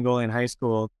year playing goalie in high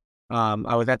school,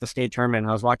 I was at the state tournament.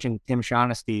 I was watching Tim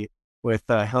Shaughnessy with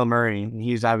Hill Murray, and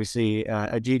he's obviously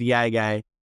a GDI guy.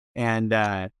 And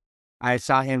I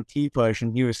saw him T-push,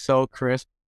 and he was so crisp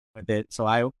with it. So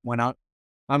I went out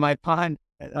on my pond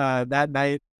that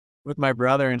night with my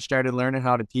brother and started learning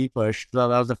how to T-push. So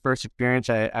that was the first experience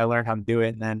I learned how to do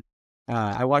it. And then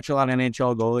I watch a lot of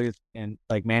NHL goalies, and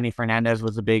like Manny Fernandez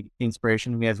was a big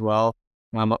inspiration to me as well.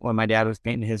 When my dad was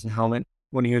painting his helmet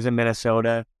when he was in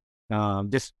Minnesota, I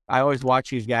always watch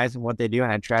these guys and what they do,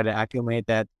 and I try to acclimate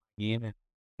that game,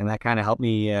 and that kind of helped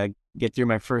me get through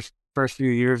my first few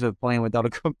years of playing without a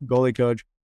goalie coach.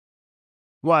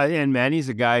 Well, and Manny's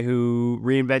a guy who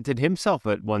reinvented himself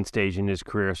at one stage in his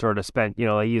career, sort of spent,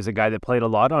 he's a guy that played a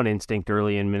lot on instinct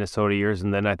early in Minnesota years.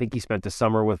 And then I think he spent the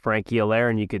summer with Frankie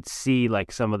Allaire, and you could see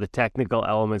like some of the technical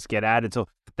elements get added. So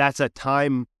that's a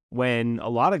time when a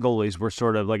lot of goalies were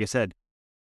sort of, like I said,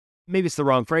 maybe it's the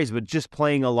wrong phrase, but just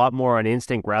playing a lot more on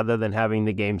instinct rather than having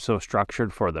the game so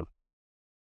structured for them.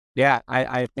 Yeah,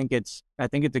 I think it's a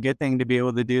good thing to be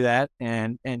able to do that,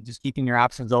 and just keeping your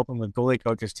options open with goalie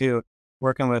coaches too,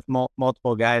 working with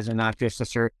multiple guys and not just a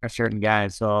certain guy.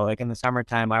 So like in the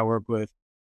summertime, I work with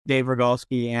Dave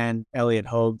Rogalski and Elliot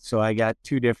Hogue, so I got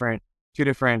two different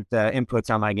inputs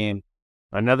on my game.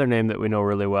 Another name that we know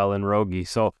really well in Rogie.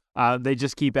 So they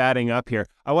just keep adding up here.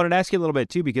 I wanted to ask you a little bit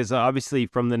too, because obviously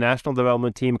from the national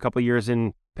development team, a couple of years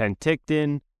in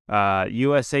Penticton,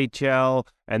 USHL,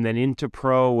 and then into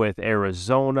pro with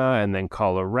Arizona and then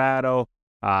Colorado,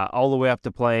 all the way up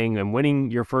to playing and winning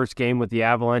your first game with the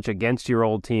Avalanche against your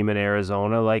old team in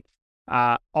Arizona. Like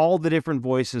all the different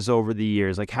voices over the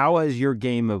years, like how has your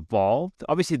game evolved?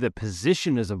 Obviously the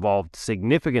position has evolved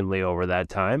significantly over that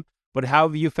time, but how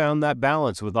have you found that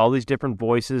balance with all these different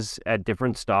voices at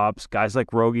different stops, guys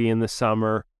like Rogie in the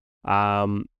summer?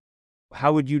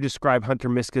 How would you describe Hunter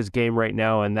Miska's game right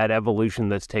now and that evolution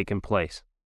that's taken place?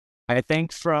 I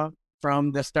think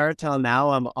from the start till now,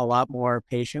 I'm a lot more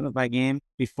patient with my game.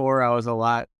 Before, I was a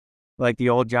lot like the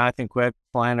old Jonathan Quick,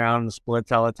 flying around in the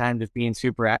splits all the time, just being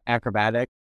super acrobatic.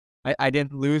 I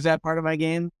didn't lose that part of my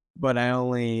game, but I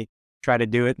only try to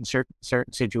do it in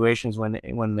certain situations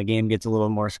when the game gets a little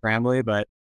more scrambly. But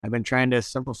I've been trying to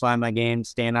simplify my game,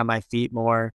 stand on my feet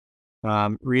more,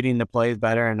 reading the plays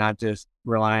better, and not just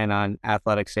relying on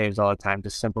athletic saves all the time,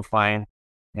 just simplifying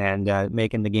and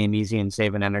making the game easy and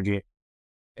saving energy.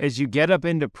 As you get up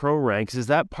into pro ranks, is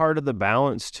that part of the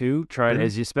balance too?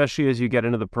 Especially as you get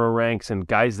into the pro ranks and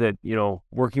guys that,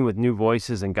 working with new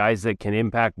voices and guys that can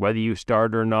impact whether you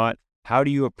start or not, how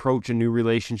do you approach a new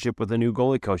relationship with a new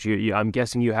goalie coach? I'm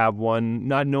guessing you have one,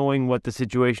 not knowing what the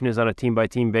situation is on a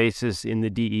team-by-team basis in the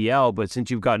DEL, but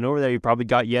since you've gotten over there, you probably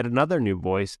got yet another new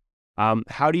voice.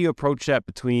 How do you approach that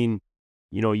between,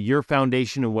 your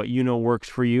foundation and what works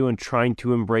for you and trying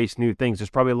to embrace new things? There's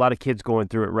probably a lot of kids going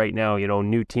through it right now,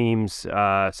 new teams,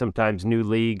 sometimes new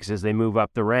leagues as they move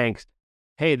up the ranks.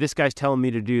 Hey, this guy's telling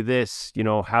me to do this,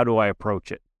 how do I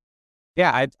approach it?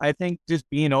 Yeah, I think just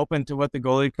being open to what the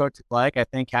goalie coach is like. I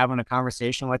think having a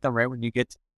conversation with them right when you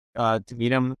get to meet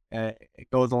them, it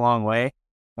goes a long way.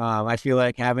 I feel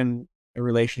like having a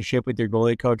relationship with your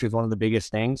goalie coach is one of the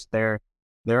biggest things. They're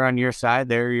on your side.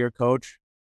 They're your coach.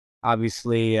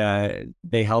 Obviously,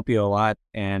 they help you a lot.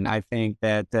 And I think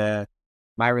that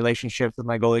my relationships with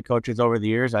my goalie coaches over the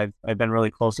years, I've been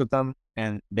really close with them,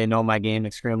 and they know my game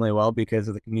extremely well because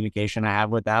of the communication I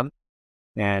have with them.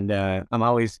 And I'm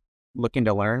always looking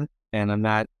to learn, and I'm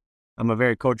a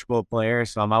very coachable player,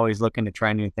 so I'm always looking to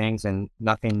try new things, and I'm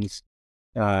not going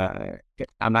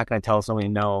to tell somebody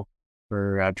no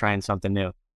for trying something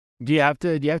new. Do you have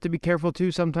to be careful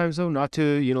too sometimes though, not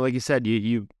to, like you said,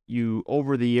 you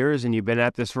over the years and you've been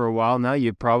at this for a while now,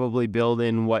 you probably build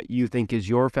in what you think is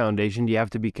your foundation. Do you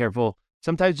have to be careful?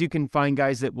 Sometimes you can find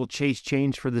guys that will chase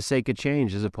change for the sake of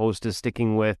change as opposed to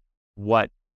sticking with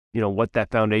what that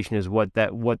foundation is, what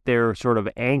their sort of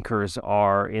anchors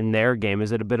are in their game.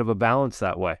 Is it a bit of a balance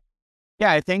that way?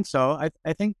 Yeah, I think so.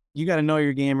 I think you got to know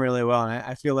your game really well. And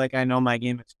I feel like I know my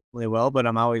game extremely well, but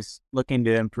I'm always looking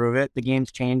to improve it. The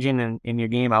game's changing, and your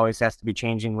game always has to be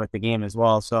changing with the game as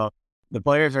well. So the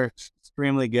players are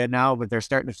extremely good now, but they're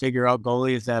starting to figure out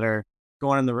goalies that are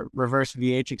going in the reverse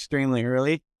VH extremely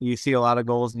early. You see a lot of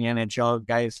goals in the NHL,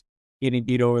 guys getting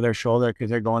beat over their shoulder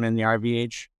because they're going in the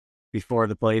RVH before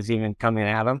the play's even coming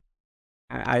at them.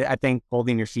 I think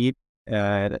holding your feet,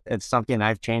 it's something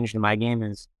I've changed in my game,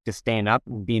 is just staying up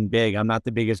and being big. I'm not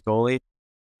the biggest goalie,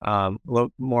 a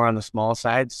little more on the small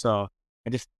side. So I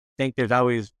just think there's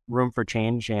always room for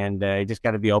change, and you just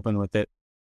got to be open with it.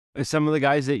 Some of the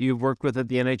guys that you've worked with at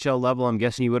the NHL level, I'm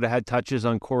guessing you would have had touches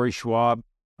on Corey Schwab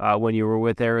when you were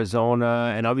with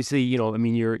Arizona. And obviously,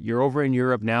 you're over in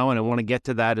Europe now, and I want to get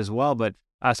to that as well. But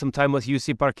some time with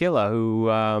Jussi Parkkila, who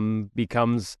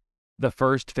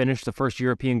finished the first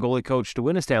European goalie coach to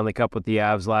win a Stanley Cup with the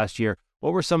Avs last year.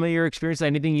 What were some of your experiences?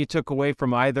 Anything you took away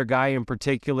from either guy in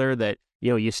particular that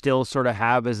you still sort of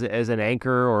have as an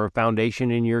anchor or a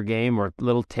foundation in your game, or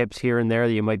little tips here and there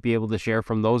that you might be able to share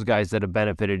from those guys that have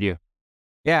benefited you?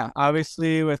 Yeah,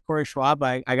 obviously with Corey Schwab,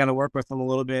 I got to work with him a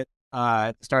little bit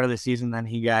at the start of the season. Then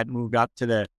he got moved up to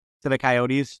the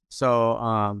Coyotes.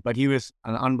 So, but he was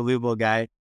an unbelievable guy.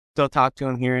 Still talk to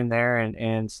him here and there,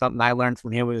 and something I learned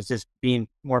from him was just being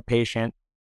more patient.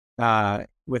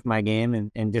 with my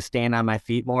game and just staying on my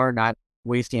feet more, not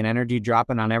wasting energy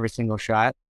dropping on every single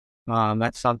shot.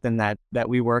 That's something that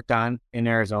we worked on in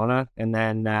Arizona. And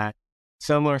then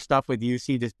similar stuff with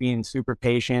UC, just being super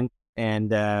patient and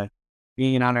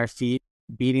being on our feet,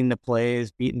 beating the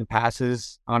plays, beating the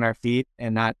passes on our feet,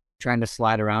 and not trying to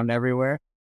slide around everywhere.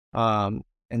 And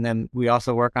then we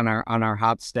also work on our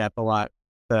hop step a lot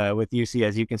with UC,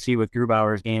 as you can see with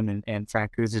Grubauer's game and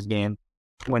Frank Cruz's game.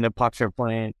 When the pucks are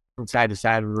playing from side to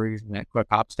side, we're using that quick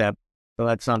hop step. So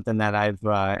that's something that I've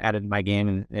added to my game,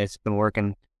 and it's been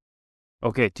working.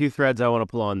 Okay, 2 threads I want to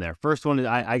pull on there. First one is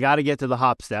I got to get to the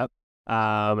hop step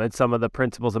and some of the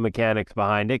principles and mechanics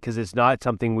behind it, because it's not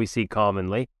something we see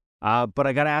commonly. But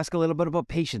I got to ask a little bit about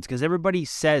patience, because everybody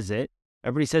says it.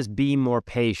 Everybody says be more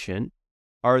patient.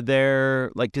 Are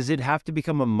there, like, does it have to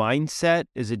become a mindset?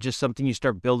 Is it just something you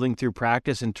start building through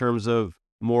practice in terms of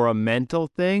more a mental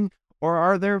thing? Or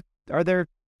are there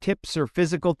tips or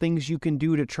physical things you can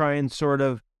do to try and sort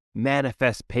of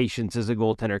manifest patience as a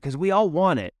goaltender? Because we all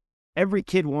want it. Every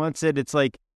kid wants it. It's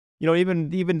like, you know,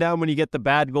 even down when you get the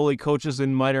bad goalie coaches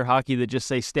in minor hockey that just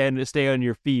say stay on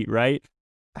your feet, right?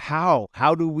 How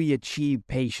do we achieve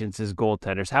patience as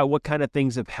goaltenders? What kind of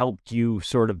things have helped you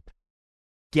sort of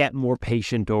get more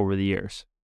patient over the years?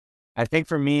 I think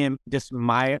for me, and just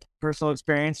my personal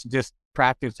experience, just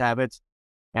practice habits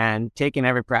and taking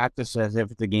every practice as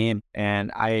if it's a game.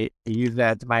 And I use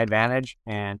that to my advantage.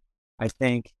 And I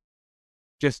think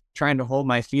just trying to hold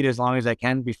my feet as long as I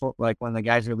can before, like when the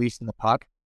guy's releasing the puck.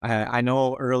 I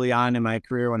know early on in my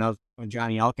career when I was with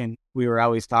Johnny Elkin, we were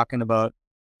always talking about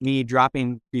me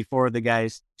dropping before the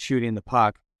guy's shooting the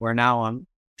puck, where now I'm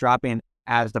dropping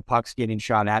as the puck's getting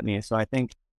shot at me. So I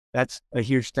think that's a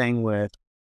huge thing with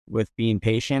being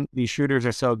patient. These shooters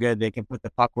are so good, they can put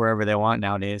the puck wherever they want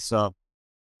nowadays. So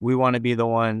we want to be the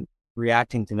one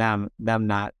reacting to them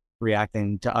not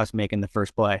reacting to us making the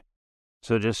first play.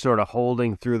 So just sort of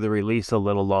holding through the release a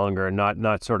little longer and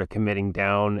not sort of committing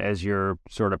down as your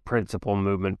sort of principal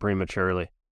movement prematurely.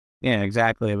 Yeah,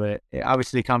 exactly. But it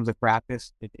obviously comes with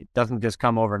practice. It doesn't just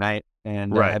come overnight.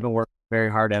 And right. I've been working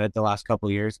very hard at it the last couple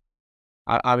of years.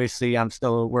 Obviously, I'm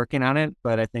still working on it,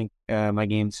 but I think my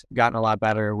game's gotten a lot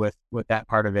better with that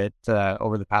part of it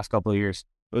over the past couple of years.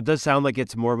 It does sound like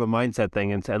it's more of a mindset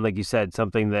thing, and like you said,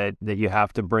 something that you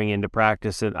have to bring into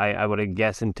practice, and I would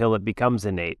guess until it becomes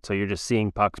innate. So you're just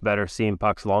seeing pucks better, seeing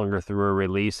pucks longer through a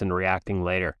release and reacting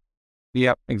later.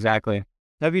 Yep, exactly.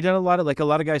 Have you done a lot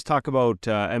of guys talk about,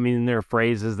 there are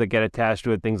phrases that get attached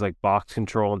to it, things like box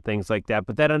control and things like that,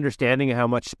 but that understanding of how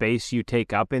much space you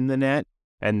take up in the net,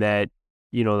 and that,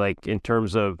 you know, like in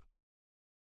terms of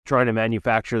trying to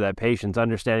manufacture that patience,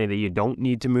 understanding that you don't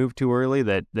need to move too early,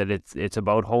 that it's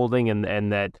about holding,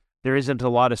 and that there isn't a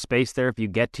lot of space there if you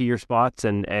get to your spots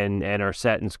and are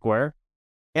set and square.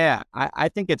 Yeah, I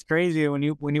think it's crazy when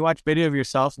you watch video of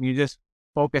yourself and you just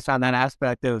focus on that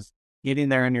aspect of getting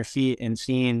there on your feet and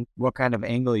seeing what kind of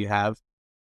angle you have.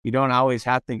 You don't always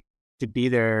have to be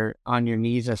there on your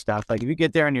knees and stuff. Like if you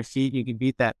get there on your feet, you can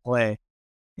beat that play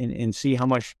and see how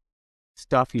much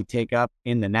stuff you take up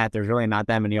in the net. There's really not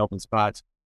that many open spots.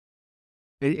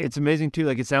 It's amazing too.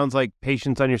 Like it sounds like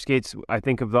patience on your skates. I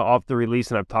think of the off the release,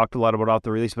 and I've talked a lot about off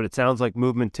the release, but it sounds like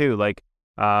movement too. Like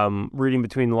reading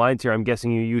between the lines here, I'm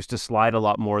guessing you used to slide a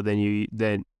lot more than you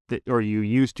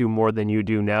used to more than you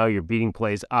do now. You're beating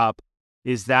plays up.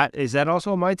 Is that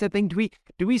also a mindset thing?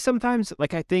 Do we sometimes,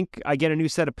 like, I think I get a new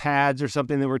set of pads or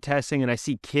something that we're testing, and I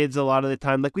see kids a lot of the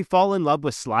time, like we fall in love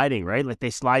with sliding, right? Like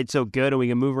they slide so good and we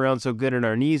can move around so good in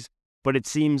our knees. But it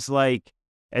seems like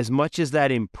as much as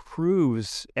that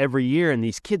improves every year and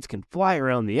these kids can fly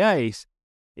around the ice,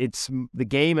 it's the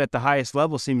game at the highest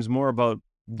level seems more about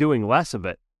doing less of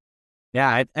it.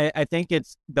 Yeah, I think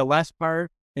it's the less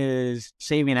part is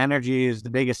saving energy is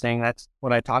the biggest thing. That's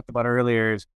what I talked about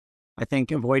earlier is I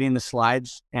think avoiding the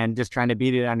slides and just trying to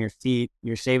beat it on your feet,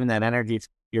 you're saving that energy,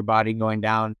 your body going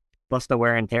down, plus the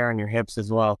wear and tear on your hips as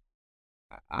well.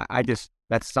 That's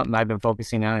something I've been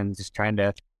focusing on and just trying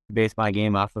to base my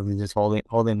game off of, just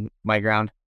holding my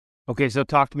ground. Okay, so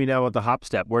talk to me now about the hop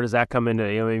step. Where does that come into?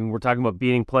 I mean, we're talking about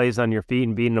beating plays on your feet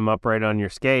and beating them upright on your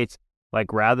skates.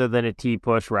 Like rather than a T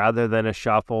push, rather than a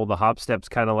shuffle, the hop step's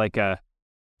kind of like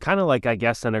I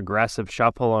guess an aggressive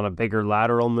shuffle on a bigger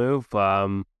lateral move.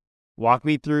 Walk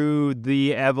me through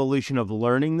the evolution of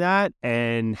learning that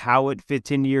and how it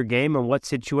fits into your game and what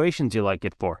situations you like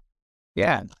it for.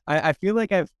 Yeah, I feel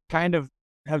like I've kind of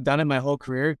have done it my whole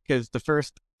career because the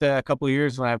first couple of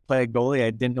years when I played goalie,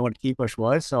 I didn't know what a T push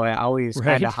was. So I always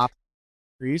kind of hopped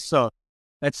trees. So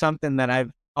that's something that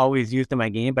I've always used in my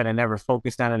game, but I never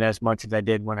focused on it as much as I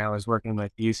did when I was working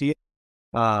with UC.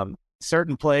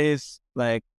 certain plays,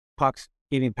 like pucks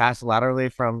getting passed laterally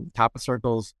from top of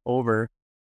circles over,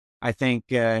 I think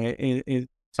is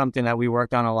something that we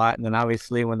worked on a lot. And then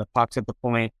obviously when the puck's at the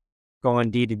point,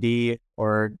 going D to D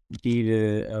or D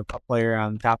to a player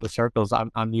on top of circles,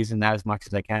 I'm using that as much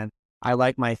as I can. I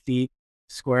like my feet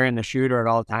square in the shooter at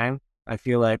all time. I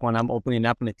feel like when I'm opening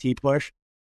up in a T push,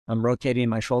 I'm rotating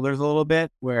my shoulders a little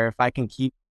bit, where if I can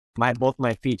keep both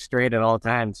my feet straight at all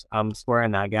times, I'm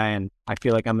squaring that guy, and I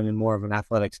feel like I'm in more of an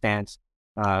athletic stance,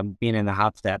 being in the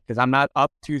hop step, because I'm not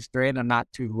up too straight, I'm not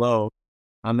too low.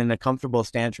 I'm in a comfortable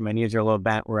stance where my knees are a little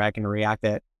bent, where I can react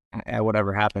at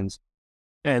whatever happens.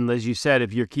 And as you said,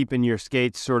 if you're keeping your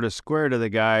skates sort of square to the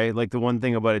guy, like the one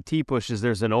thing about a T-push is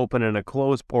there's an open and a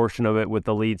closed portion of it with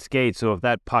the lead skate. So if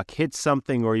that puck hits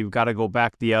something or you've got to go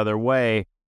back the other way,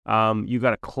 you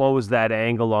got to close that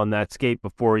angle on that skate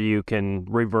before you can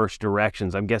reverse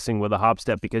directions. I'm guessing with a hop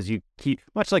step, because you keep,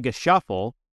 much like a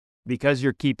shuffle, because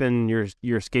you're keeping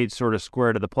your skates sort of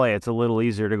square to the play, it's a little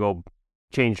easier to go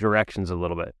change directions a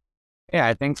little bit. Yeah,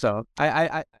 I think so.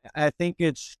 I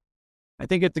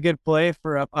think it's a good play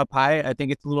for up high. I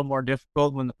think it's a little more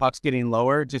difficult when the puck's getting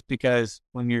lower, just because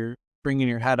when you're bringing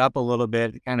your head up a little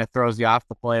bit, it kind of throws you off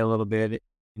the play a little bit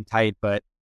and tight. But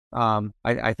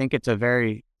I think it's a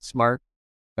very smart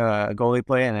goalie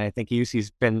play, and I think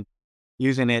UC's been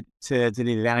using it to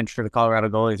the advantage for the Colorado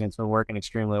goalies, and it's been working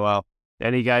extremely well.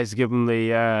 Any guys give him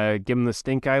the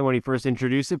stink eye when he first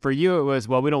introduced it? For you, it was,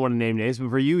 well, we don't want to name names,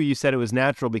 but for you, you said it was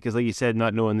natural because, like you said,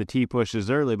 not knowing the T pushes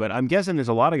early. But I'm guessing there's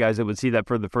a lot of guys that would see that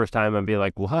for the first time and be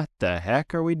like, what the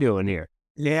heck are we doing here?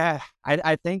 Yeah,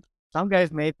 I think some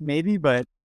guys maybe, but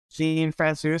seeing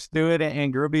Francouz do it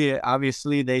and Gruby,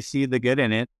 obviously they see the good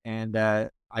in it, and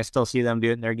I still see them do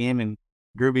it in their game. And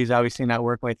Gruby's obviously not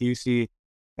working with UC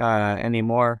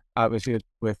anymore, obviously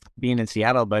with being in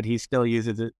Seattle, but he still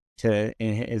uses it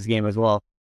in his game as well.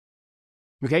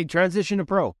 Okay, transition to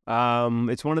pro.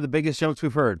 It's one of the biggest jumps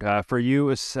we've heard. For you,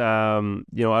 it's from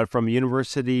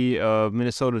University of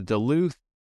Minnesota Duluth,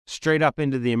 straight up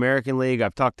into the American League.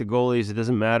 I've talked to goalies. It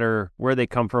doesn't matter where they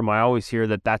come from. I always hear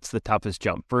that that's the toughest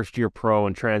jump, first year pro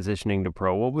and transitioning to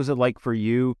pro. What was it like for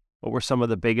you? What were some of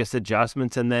the biggest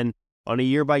adjustments? And then on a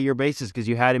year-by-year basis, because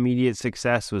you had immediate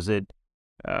success, was it,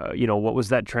 what was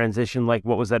that transition like?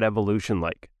 What was that evolution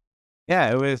like?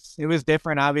 Yeah, it was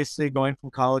different. Obviously, going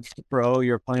from college to pro,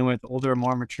 you're playing with older,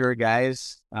 more mature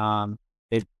guys. A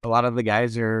lot of the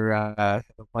guys are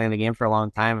playing the game for a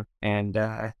long time, and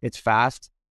it's fast.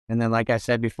 And then, like I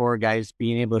said before, guys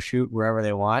being able to shoot wherever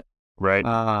they want. Right.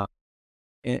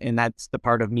 And that's the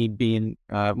part of me being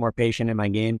more patient in my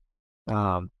game.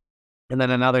 And then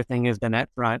another thing is the net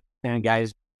front, and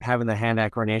guys having the hand-eye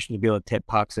coordination to be able to tip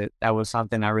pucks. That was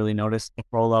something I really noticed at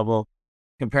pro level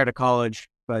compared to college.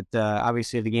 But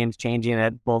obviously the game's changing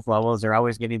at both levels. They're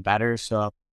always getting better.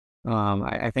 So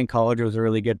I think college was a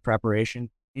really good preparation.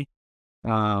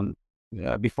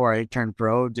 Before I turned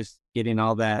pro, just getting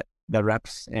all the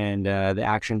reps and the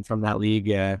action from that league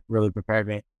really prepared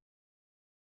me.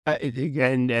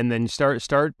 And then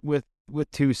start with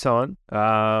Tucson.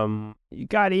 You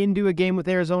got into a game with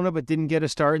Arizona, but didn't get a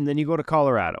start. And then you go to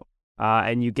Colorado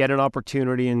and you get an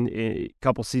opportunity in a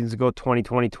couple seasons ago,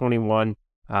 2020-21.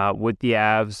 With the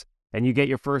Avs, and you get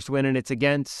your first win, and it's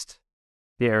against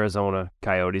the Arizona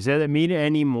Coyotes. Does it mean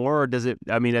any more, or does it?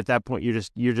 I mean, at that point, you're in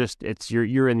the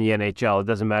NHL. It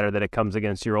doesn't matter that it comes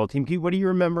against your old team. What do you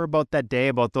remember about that day,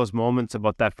 about those moments,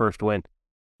 about that first win?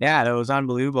 Yeah, it was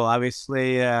unbelievable.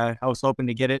 Obviously, I was hoping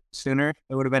to get it sooner.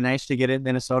 It would have been nice to get it in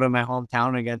Minnesota, my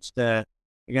hometown, against the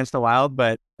Wild,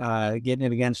 but getting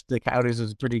it against the Coyotes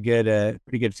was a pretty good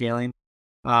feeling.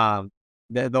 The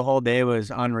whole day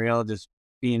was unreal. Just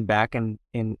being back in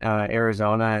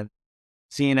Arizona and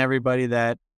seeing everybody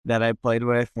that I played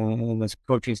with and this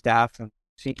coaching staff, and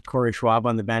seeing Corey Schwab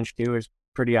on the bench too was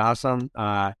pretty awesome.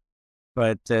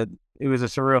 But it was a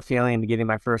surreal feeling getting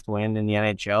my first win in the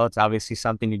NHL. It's obviously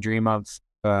something you dream of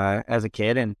as a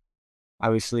kid. And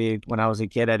obviously when I was a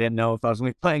kid, I didn't know if I was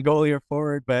going to be playing goalie or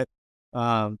forward, but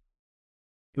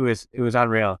it was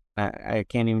unreal. I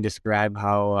can't even describe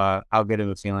how good of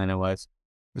a feeling it was.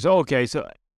 So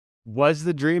was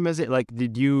the dream,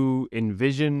 did you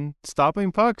envision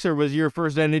stopping pucks, or was your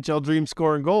first NHL dream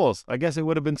scoring goals? I guess it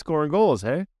would have been scoring goals,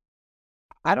 hey?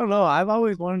 I don't know. I've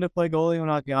always wanted to play goalie when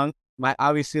I was young.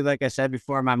 Obviously, like I said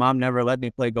before, my mom never let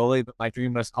me play goalie, but my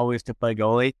dream was always to play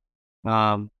goalie.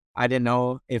 I didn't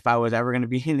know if I was ever going to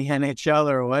be in the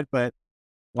NHL or what, but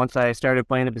once I started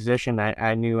playing the position,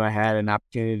 I knew I had an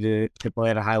opportunity to play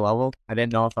at a high level. I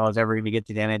didn't know if I was ever going to get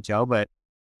to the NHL, but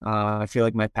I feel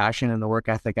like my passion and the work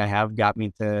ethic I have got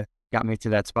me to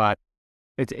that spot.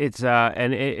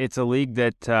 It's a league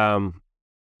that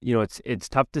it's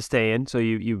tough to stay in. So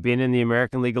you've been in the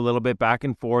American League a little bit back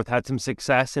and forth, had some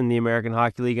success in the American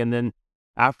Hockey League, and then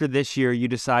after this year, you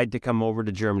decide to come over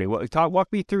to Germany.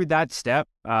 Walk me through that step.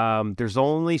 There's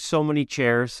only so many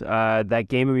chairs. That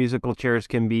game of musical chairs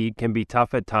can be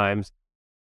tough at times.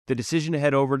 The decision to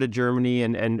head over to Germany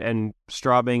and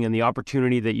Straubing and the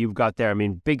opportunity that you've got there. I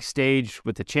mean, big stage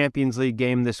with the Champions League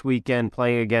game this weekend,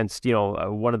 playing against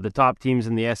one of the top teams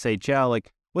in the SHL.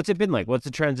 Like, what's it been like? What's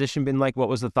the transition been like? What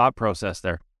was the thought process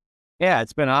there? Yeah,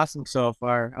 it's been awesome so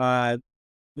far.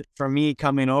 For me,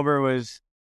 coming over was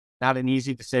not an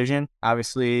easy decision.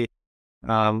 Obviously,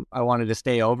 I wanted to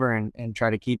stay over and try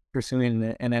to keep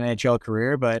pursuing an NHL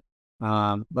career, but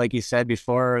like you said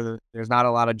before, there's not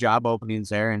a lot of job openings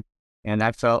there, and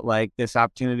I felt like this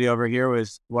opportunity over here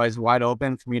was wide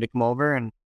open for me to come over,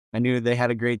 and I knew they had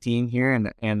a great team here,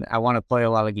 and I want to play a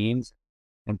lot of games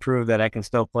and prove that I can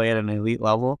still play at an elite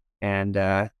level, and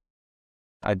the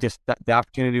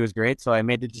opportunity was great, so I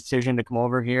made the decision to come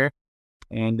over here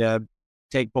and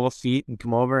take both feet and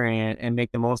come over and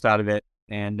make the most out of it.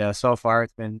 And so far,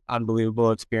 it's been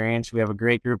unbelievable experience. We have a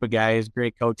great group of guys,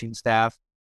 great coaching staff.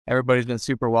 Everybody's been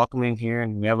super welcoming here,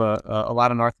 and we have a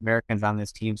lot of North Americans on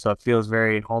this team, so it feels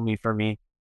very homey for me.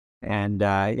 And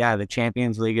the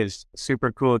Champions League is a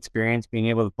super cool experience, being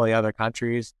able to play other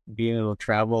countries, being able to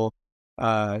travel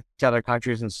to other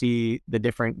countries and see the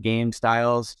different game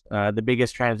styles. The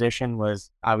biggest transition was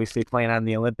obviously playing on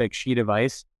the Olympic sheet of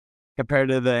ice compared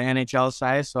to the NHL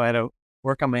size, so I had to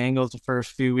work on my angles the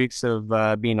first few weeks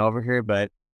of being over here,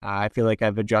 but I feel like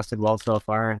I've adjusted well so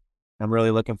far. I'm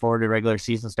really looking forward to regular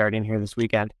season starting here this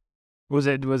weekend. Was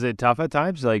it tough at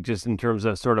times, like just in terms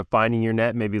of sort of finding your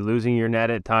net, maybe losing your net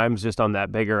at times just on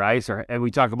that bigger ice? And we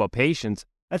talk about patience.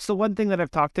 That's the one thing that I've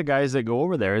talked to guys that go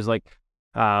over there is like,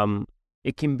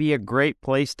 it can be a great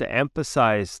place to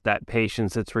emphasize that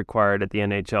patience that's required at the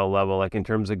NHL level. Like in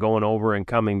terms of going over and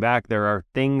coming back, there are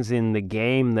things in the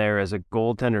game there as a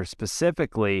goaltender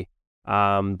specifically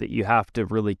that you have to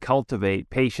really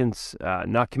cultivate. Patience,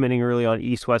 not committing early on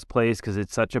east-west plays because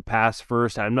it's such a pass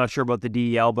first. I'm not sure about the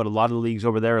DEL, but a lot of leagues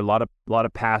over there, a lot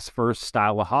of pass first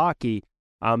style of hockey.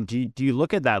 Do you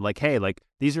look at that like, hey, like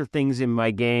these are things in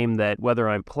my game that whether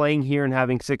I'm playing here and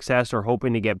having success or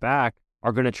hoping to get back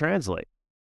are going to translate?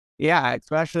 Yeah,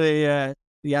 especially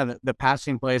the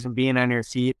passing plays and being on your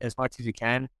feet as much as you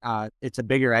can. It's a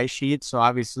bigger ice sheet, so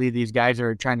obviously these guys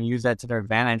are trying to use that to their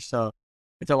advantage. So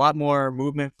it's a lot more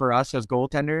movement for us as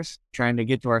goaltenders trying to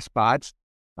get to our spots.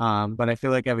 But I feel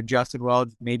like I've adjusted well,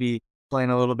 maybe playing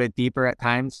a little bit deeper at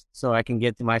times so I can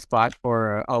get to my spot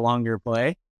for a longer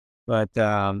play. But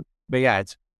yeah,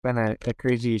 it's been a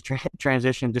crazy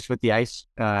transition just with the ice,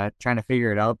 trying to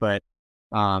figure it out. But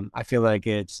I feel like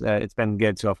it's been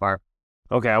good so far.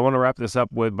 Okay, I want to wrap this up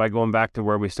by going back to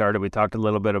where we started. We talked a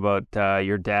little bit about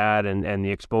your dad and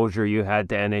the exposure you had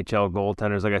to NHL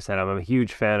goaltenders. Like I said, I'm a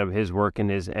huge fan of his work and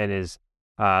his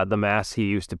the masks he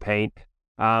used to paint.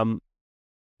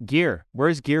 Gear,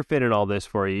 where's gear fit in all this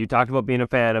for you? You talked about being a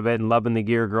fan of it and loving the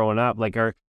gear growing up. Like,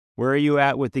 where are you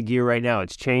at with the gear right now?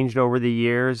 It's changed over the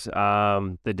years.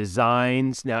 The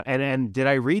designs now, and did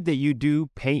I read that you do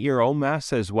paint your own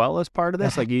masks as well as part of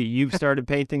this? Like you've started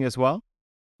painting as well?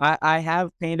 I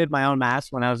have painted my own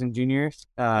mask when I was in juniors.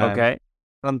 Okay.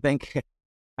 I don't think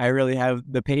I really have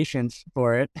the patience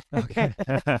for it. Okay.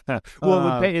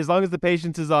 Well, as long as the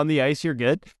patience is on the ice, you're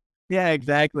good. Yeah,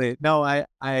 exactly. No, I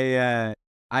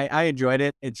enjoyed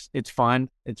it. It's fun.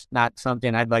 It's not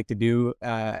something I'd like to do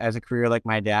as a career like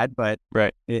my dad, but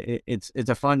right. It's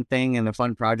a fun thing and a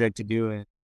fun project to do. And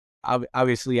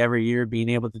obviously, every year being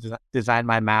able to design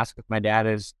my mask with my dad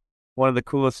is one of the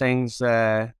coolest things.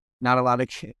 Not a lot of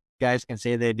guys can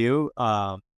say they do.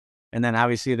 And then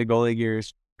obviously the goalie gear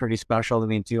is pretty special to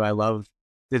me too. I love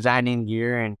designing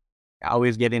gear and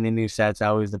always getting in new sets.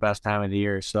 Always the best time of the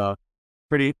year. So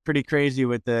pretty crazy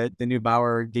with the new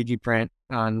Bauer DigiPrint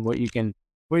on what you can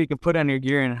put on your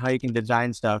gear and how you can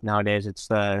design stuff nowadays. It's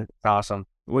awesome.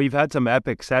 Well, you've had some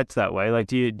epic sets that way. Like,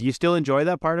 do you still enjoy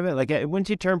that part of it? Like, once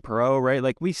you turn pro, right?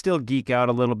 Like, we still geek out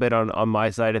a little bit on my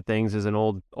side of things as an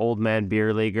old man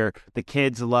beer leaguer. The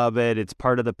kids love it. It's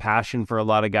part of the passion for a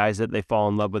lot of guys that they fall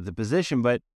in love with the position.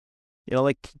 But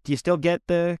like, do you still get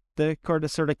the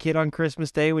sort of kid on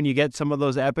Christmas Day when you get some of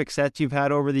those epic sets you've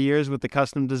had over the years with the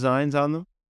custom designs on them?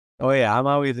 Oh yeah, I'm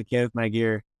always a kid with my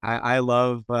gear. I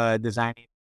love designing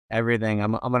everything.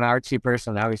 I'm an artsy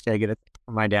person. Obviously, I get it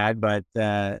from my dad, but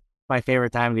my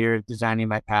favorite time of the year is designing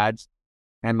my pads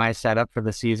and my setup for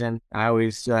the season. I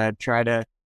always try to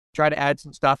add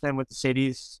some stuff in with the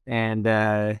cities, and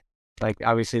like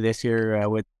obviously this year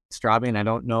with Straubing.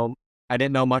 I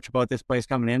didn't know much about this place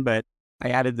coming in, but I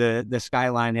added the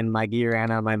skyline in my gear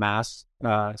and on my mask.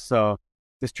 So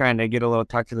just trying to get a little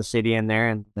touch of the city in there,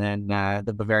 and then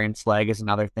the Bavarian flag is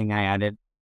another thing I added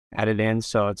in.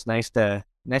 So it's nice to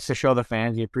show the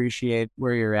fans you appreciate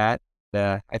where you're at.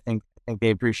 I think they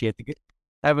appreciate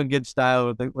having good style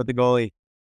with the goalie.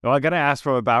 Well, I gotta ask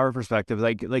from a Bauer perspective,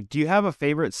 like, do you have a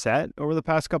favorite set over the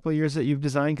past couple of years that you've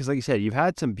designed? Because, like you said, you've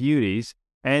had some beauties,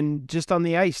 and just on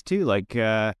the ice too. Like,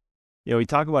 we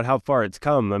talk about how far it's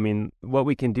come. I mean, what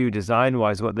we can do design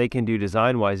wise, what they can do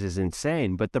design wise, is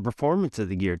insane. But the performance of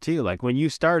the gear too. Like when you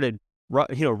started,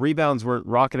 rebounds weren't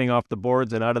rocketing off the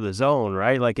boards and out of the zone,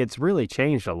 right? Like it's really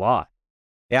changed a lot.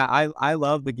 Yeah, I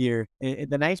love the gear.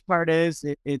 The nice part is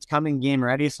it's coming game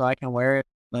ready, so I can wear it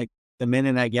like the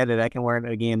minute I get it. I can wear it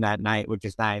in a game that night, which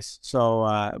is nice.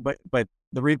 So, but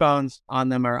the rebounds on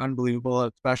them are unbelievable,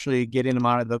 especially getting them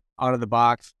out of the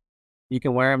box. You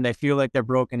can wear them; they feel like they're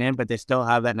broken in, but they still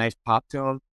have that nice pop to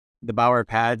them. The Bauer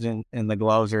pads and the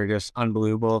gloves are just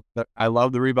unbelievable. I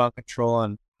love the rebound control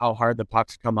and how hard the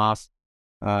pucks come off.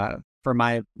 For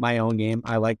my own game,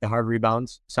 I like the hard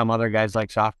rebounds. Some other guys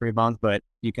like soft rebounds, but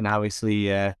you can obviously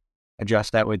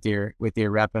adjust that with your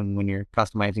rep and when you're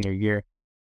customizing your gear.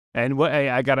 And what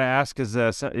I gotta ask is,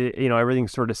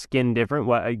 everything's sort of skin different.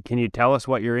 What can you tell us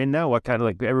what you're in now? What kind of,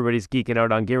 like, everybody's geeking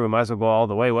out on gear? We might as well go all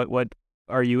the way. What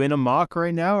are you in, a mock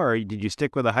right now, or did you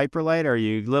stick with a Hyperlite? Or are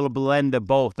you a little blend of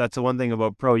both? That's the one thing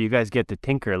about pro. You guys get to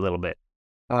tinker a little bit.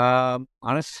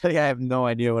 Honestly, I have no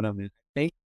idea what I'm in.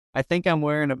 I think I'm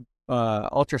wearing a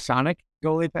ultrasonic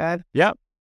goalie pad. Yep.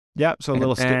 So a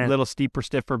little steeper,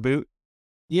 stiffer boot.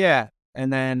 Yeah,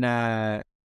 and then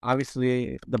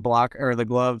obviously the block or the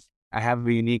glove. I have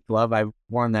a unique glove. I've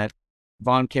worn that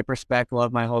Von Kipper spec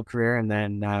glove my whole career, and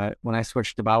then when I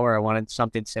switched to Bauer, I wanted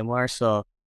something similar. So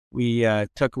we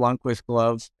took Lundqvist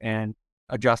gloves and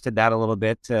adjusted that a little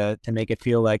bit to make it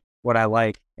feel like what I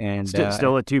like. And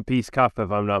still a 2-piece cuff, if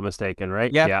I'm not mistaken,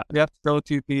 right? Yep, still a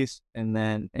 2-piece. And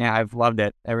then I've loved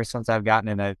it ever since I've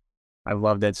gotten it. I've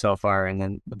loved it so far. And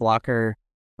then the blocker,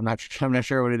 I'm not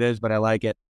sure what it is, but I like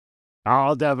it.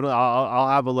 I'll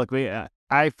have a look.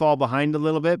 I fall behind a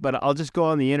little bit, but I'll just go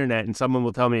on the internet and someone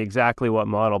will tell me exactly what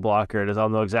model blocker it is. I'll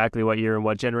know exactly what year and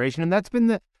what generation. And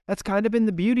that's kind of been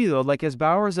the beauty, though. Like, as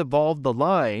Bauer's evolved the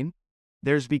line,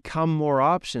 there's become more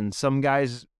options. Some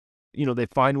guys, they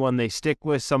find one they stick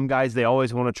with. Some guys, they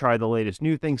always want to try the latest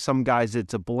new thing. Some guys,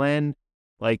 it's a blend.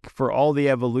 Like, for all the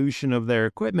evolution of their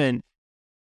equipment,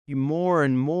 more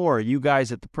and more, you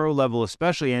guys at the pro level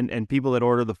especially, and people that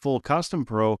order the full custom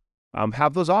pro,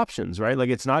 have those options, right? Like,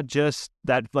 it's not just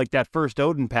that, like that first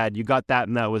Odin pad, you got that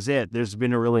and that was it. There's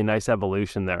been a really nice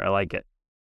evolution there. I like it.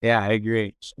 Yeah, I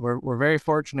agree. We're very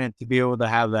fortunate to be able to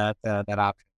have that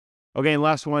option. Okay, and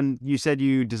last one, you said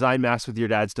you design masks with your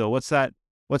dad still. What's that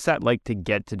like to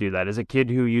get to do that? As a kid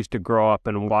who used to grow up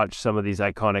and watch some of these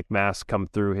iconic masks come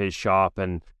through his shop,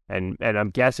 and I'm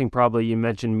guessing probably you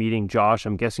mentioned meeting Josh.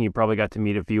 I'm guessing you probably got to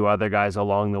meet a few other guys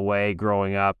along the way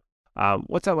growing up.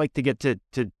 What's that like to get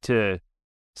to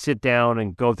sit down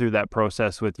and go through that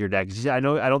process with your dad? 'Cause I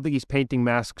don't think he's painting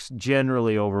masks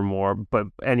generally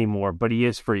anymore, but he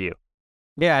is for you.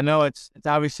 Yeah, no, it's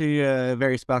obviously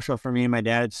very special for me and my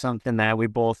dad. It's something that we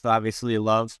both obviously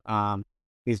love.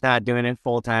 He's not doing it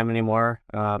full time anymore.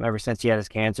 Ever since he had his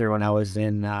cancer when I was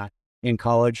in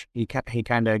college, he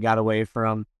kind of got away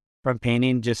from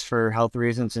painting just for health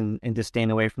reasons and just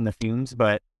staying away from the fumes.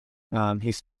 But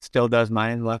he still does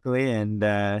mine, luckily, and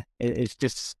it's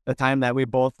just a time that we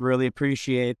both really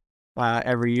appreciate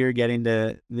every year, getting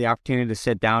the opportunity to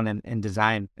sit down and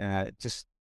design. It's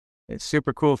a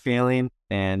super cool feeling,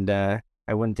 and I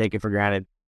wouldn't take it for granted.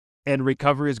 And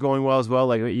recovery is going well as well.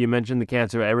 Like you mentioned, the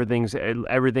cancer,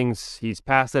 everything's he's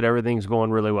past it. Everything's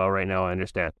going really well right now, I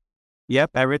understand.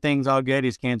 Yep, everything's all good.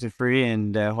 He's cancer free,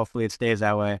 and hopefully it stays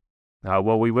that way.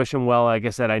 Well, we wish him well. Like I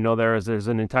said, I know there's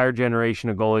an entire generation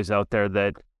of goalies out there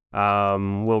that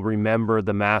will remember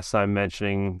the masks I'm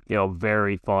mentioning,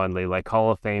 very fondly, like Hall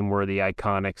of Fame worthy,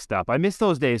 iconic stuff. I miss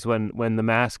those days when the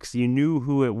masks, you knew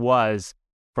who it was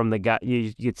from the guy.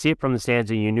 You could see it from the stands,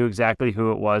 and you knew exactly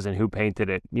who it was and who painted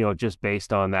it. Just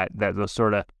based on that those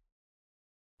sort of,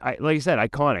 like you said,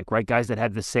 iconic, right? Guys that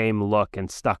had the same look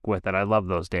and stuck with it. I love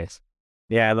those days.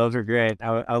 Yeah, those are great.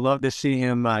 I love to see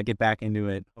him get back into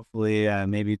it. Hopefully,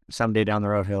 maybe someday down the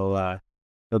road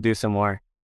he'll do some more.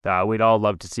 We'd all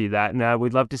love to see that, and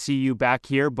we'd love to see you back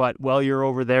here. But while you're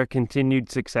over there, continued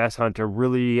success, Hunter.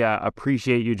 Really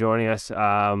appreciate you joining us.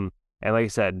 And like I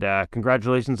said,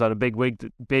 congratulations on a big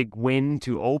win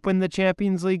to open the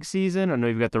Champions League season. I know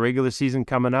you've got the regular season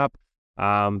coming up.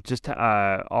 Just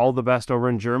all the best over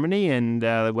in Germany, and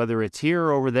whether it's here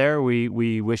or over there,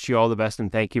 we wish you all the best,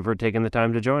 and thank you for taking the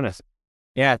time to join us.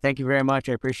 Yeah, thank you very much.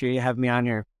 I appreciate you having me on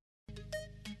here.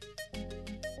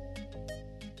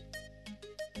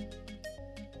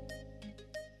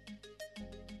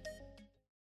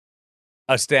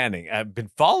 Outstanding. I've been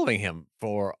following him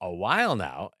for a while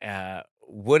now.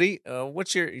 Woody,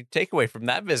 what's your takeaway from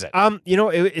that visit?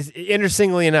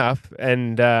 Interestingly enough,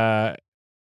 and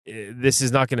this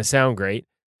is not going to sound great.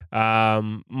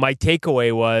 My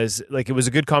takeaway was it was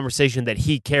a good conversation that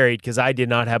he carried because I did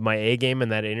not have my A game in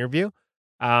that interview.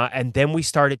 And then we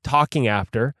started talking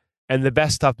after, and the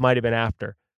best stuff might have been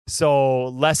after. So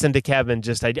lesson to Kevin,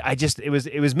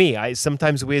 it was me.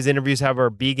 Sometimes we as interviews have our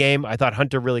B game. I thought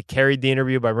Hunter really carried the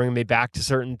interview by bringing me back to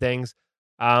certain things.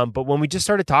 But when we just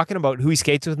started talking about who he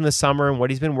skates with in the summer and what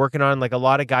he's been working on, a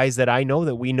lot of guys that I know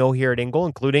that we know here at Ingle,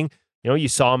 including, you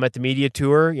saw him at the media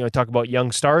tour, talk about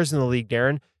young stars in the league,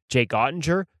 Darren, Jake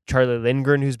Ottinger, Charlie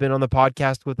Lindgren, who's been on the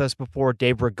podcast with us before,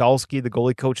 Dave Rogalski, the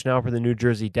goalie coach now for the New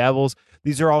Jersey Devils.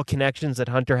 These are all connections that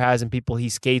Hunter has and people he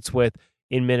skates with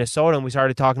in Minnesota. And we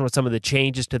started talking about some of the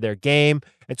changes to their game.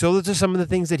 And so those are some of the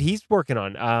things that he's working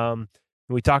on.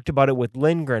 We talked about it with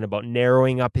Lindgren, about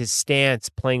narrowing up his stance,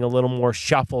 playing a little more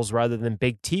shuffles rather than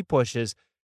big T pushes.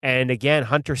 And again,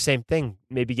 Hunter, same thing,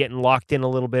 maybe getting locked in a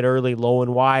little bit early, low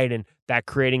and wide, and that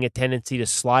creating a tendency to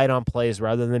slide on plays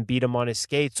rather than beat him on his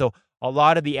skate. So a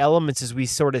lot of the elements as we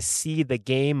sort of see the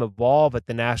game evolve at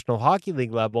the National Hockey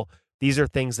League level, these are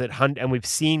things that and we've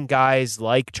seen guys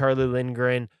like Charlie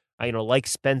Lindgren, like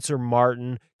Spencer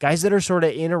Martin, guys that are sort of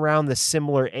in around the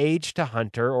similar age to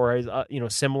Hunter or,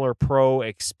 similar pro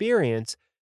experience,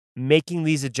 making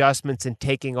these adjustments and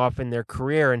taking off in their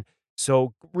career. And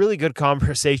so really good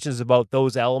conversations about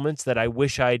those elements that I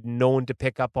wish I'd known to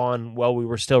pick up on while we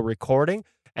were still recording,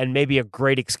 and maybe a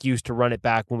great excuse to run it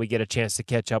back when we get a chance to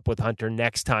catch up with Hunter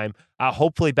next time,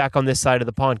 hopefully back on this side of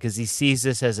the pond, because he sees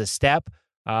this as a step.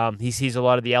 He sees a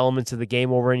lot of the elements of the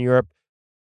game over in Europe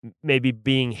maybe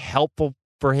being helpful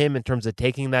for him in terms of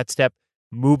taking that step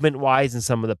movement-wise and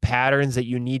some of the patterns that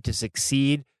you need to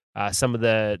succeed, some of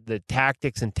the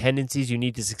tactics and tendencies you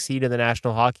need to succeed in the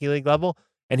National Hockey League level.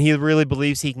 And he really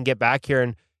believes he can get back here.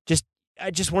 And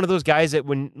just one of those guys that,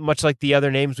 when much like the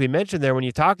other names we mentioned there, when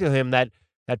you talk to him, that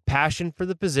passion for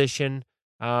the position,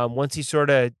 once he sort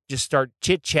of just start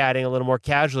chit-chatting a little more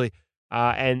casually,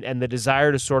 and the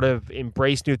desire to sort of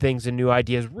embrace new things and new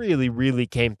ideas really, really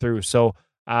came through. So,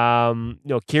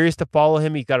 curious to follow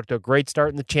him. He got up to a great start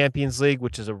in the Champions League,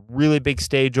 which is a really big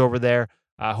stage over there.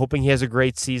 Hoping he has a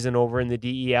great season over in the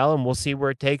DEL, and we'll see where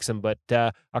it takes him. But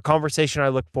a conversation I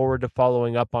look forward to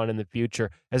following up on in the future.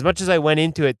 As much as I went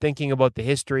into it thinking about the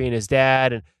history and his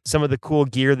dad and some of the cool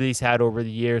gear that he's had over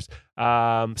the years,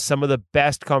 some of the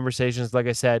best conversations, like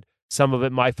I said, some of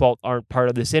it my fault, aren't part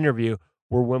of this interview,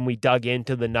 were when we dug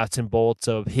into the nuts and bolts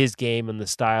of his game and the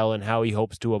style and how he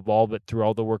hopes to evolve it through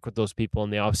all the work with those people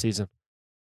in the offseason.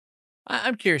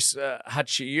 I'm curious,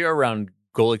 Hutch, you're around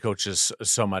goalie coaches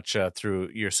so much through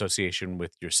your association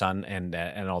with your son and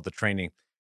all the training.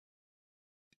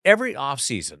 Every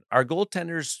offseason, are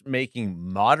goaltenders making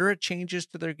moderate changes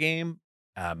to their game,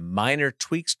 minor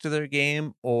tweaks to their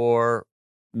game, or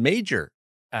major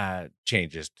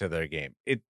changes to their game?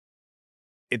 It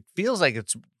feels like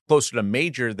it's closer to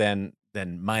major than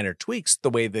minor tweaks, the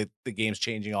way that the game's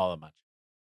changing all that much.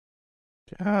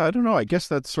 I don't know. I guess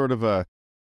that's sort of a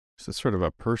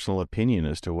personal opinion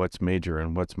as to what's major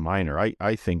and what's minor.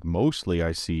 I think mostly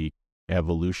I see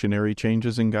evolutionary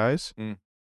changes in guys.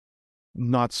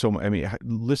 Not so much. I mean,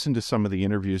 listen to some of the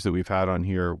interviews that we've had on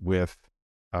here with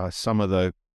some of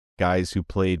the guys who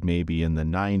played maybe in the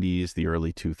 90s, the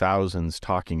early 2000s,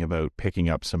 talking about picking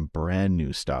up some brand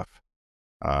new stuff.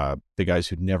 The guys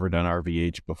who'd never done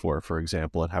RVH before, for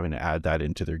example, and having to add that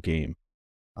into their game.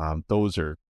 Those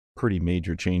are pretty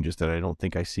major changes that I don't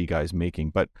think I see guys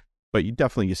making. But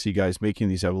you see guys making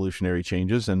these evolutionary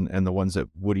changes, and the ones that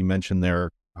Woody mentioned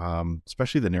there,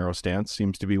 especially the narrow stance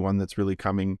seems to be one that's really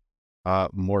coming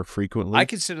more frequently. I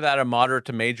consider that a moderate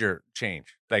to major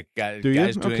change. Like guys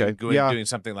doing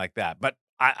something like that. But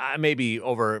I may be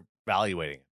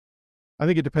overvaluating it. I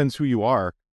think it depends who you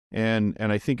are. And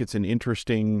I think it's an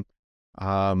interesting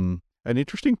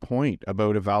point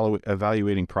about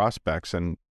evaluating prospects.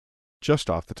 And just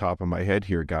off the top of my head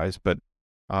here, guys, but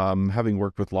having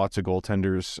worked with lots of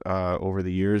goaltenders over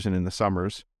the years and in the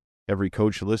summers, every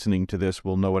coach listening to this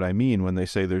will know what I mean when they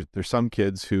say there's some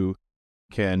kids who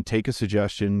can take a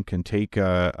suggestion, can take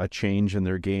a change in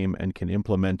their game, and can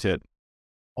implement it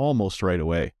almost right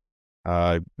away.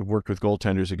 I've worked with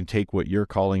goaltenders who can take what you're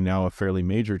calling now a fairly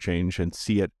major change and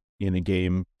see it in a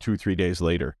game 2-3 days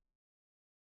later.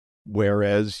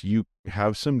 Whereas you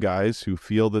have some guys who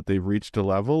feel that they've reached a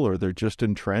level, or they're just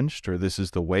entrenched, or this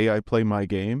is the way I play my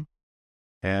game.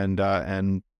 And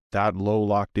that low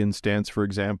locked-in stance, for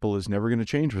example, is never going to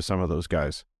change with some of those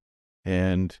guys.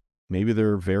 And maybe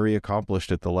they're very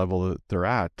accomplished at the level that they're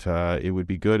at. It would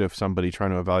be good if somebody trying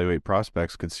to evaluate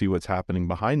prospects could see what's happening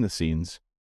behind the scenes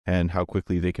and how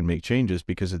quickly they can make changes,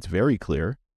 because it's very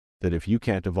clear that if you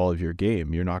can't evolve your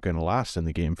game, you're not going to last in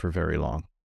the game for very long.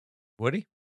 Woody?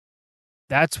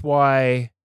 That's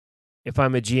why if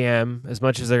I'm a GM, as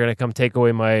much as they're going to come take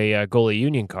away my goalie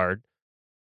union card,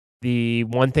 the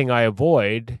one thing I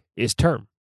avoid is term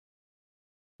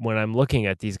when I'm looking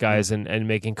at these guys and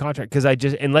making contract. Because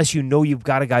unless you know you've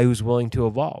got a guy who's willing to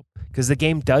evolve, because the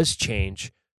game does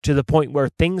change to the point where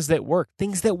things that work,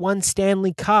 things that won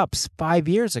Stanley Cups 5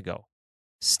 years ago,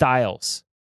 styles,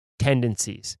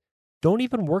 tendencies, don't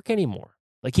even work anymore.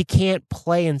 Like, you can't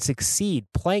play and succeed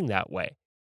playing that way.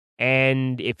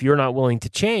 And if you're not willing to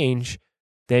change,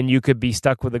 then you could be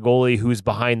stuck with a goalie who's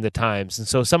behind the times. And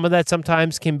so some of that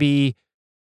sometimes can be,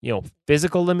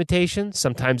 physical limitations.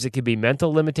 Sometimes it could be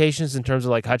mental limitations in terms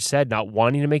of, like Hutch said, not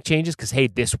wanting to make changes because, hey,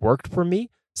 this worked for me.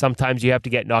 Sometimes you have to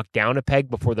get knocked down a peg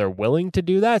before they're willing to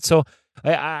do that. So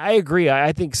I agree.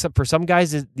 I think for some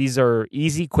guys, these are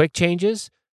easy, quick changes.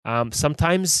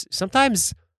 Sometimes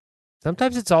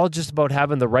it's all just about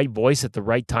having the right voice at the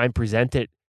right time, present it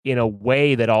in a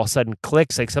way that all of a sudden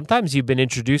clicks. Like, sometimes you've been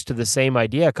introduced to the same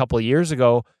idea a couple of years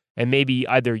ago, and maybe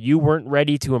either you weren't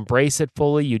ready to embrace it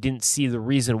fully, you didn't see the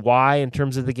reason why in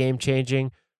terms of the game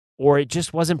changing, or it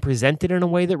just wasn't presented in a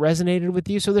way that resonated with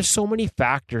you. So there's so many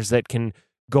factors that can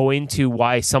go into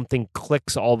why something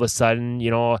clicks all of a sudden.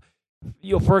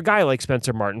 For a guy like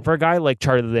Spencer Martin, for a guy like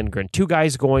Charlie Lindgren, two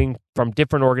guys going from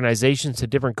different organizations to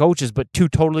different coaches, but two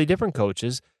totally different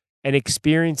coaches, and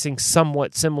experiencing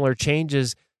somewhat similar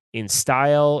changes in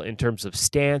style, in terms of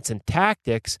stance and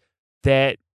tactics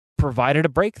that provided a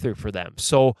breakthrough for them.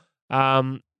 So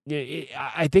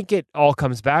I think it all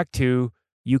comes back to,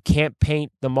 you can't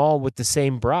paint them all with the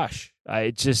same brush.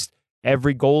 It's just,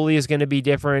 every goalie is going to be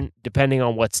different depending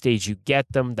on what stage you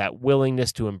get them, that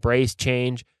willingness to embrace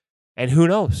change. And who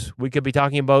knows? We could be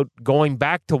talking about going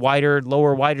back to wider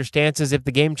stances if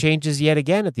the game changes yet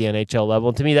again at the NHL level.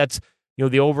 And to me, that's,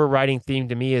 the overriding theme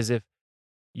to me is, if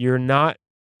you're not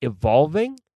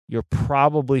evolving, you're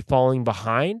probably falling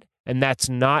behind. And that's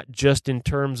not just in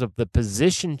terms of the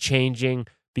position changing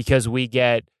because we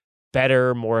get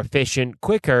better, more efficient,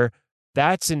 quicker.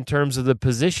 That's in terms of the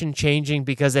position changing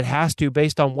because it has to,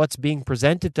 based on what's being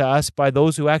presented to us by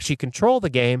those who actually control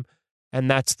the game. And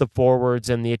that's the forwards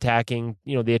and the attacking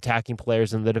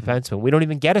players and the defensemen. We don't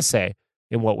even get a say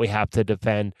in what we have to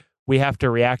defend. We have to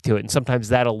react to it. And sometimes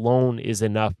that alone is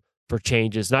enough for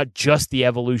changes, not just the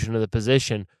evolution of the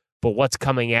position, but what's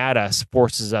coming at us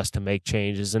forces us to make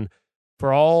changes. And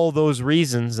for all those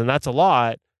reasons, and that's a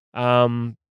lot,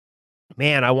 man,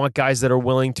 I want guys that are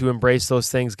willing to embrace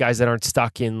those things, guys that aren't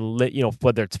stuck in,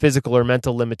 whether it's physical or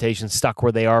mental limitations, stuck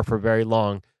where they are for very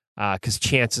long, because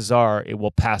chances are it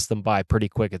will pass them by pretty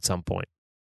quick at some point.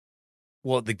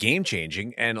 Well, the game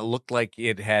changing, and it looked like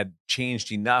it had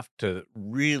changed enough to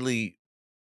really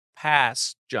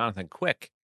pass Jonathan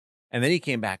Quick. And then he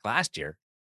came back last year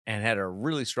and had a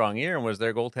really strong year and was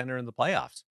their goaltender in the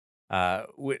playoffs. I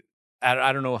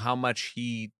don't know how much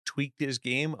he tweaked his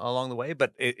game along the way,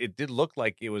 but it did look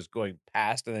like it was going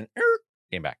past and then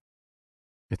came back.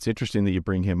 It's interesting that you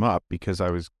bring him up, because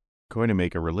I was going to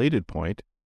make a related point.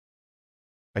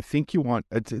 I think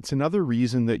it's another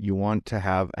reason that you want to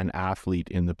have an athlete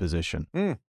in the position.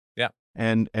 Yeah.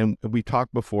 And we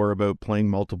talked before about playing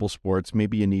multiple sports.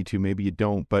 Maybe you need to, maybe you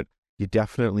don't, but you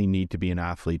definitely need to be an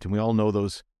athlete. And we all know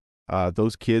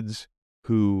those kids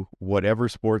who, whatever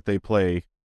sport they play,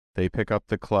 they pick up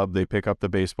the club, they pick up the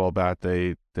baseball bat,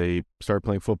 they start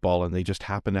playing football, and they just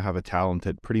happen to have a talent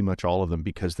at pretty much all of them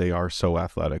because they are so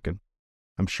athletic. And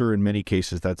I'm sure in many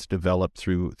cases that's developed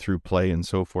through play and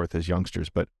so forth as youngsters.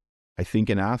 But I think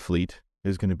an athlete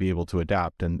is going to be able to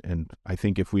adapt. And I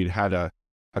think if we'd had a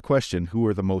question, who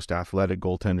are the most athletic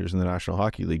goaltenders in the National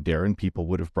Hockey League, Darren, people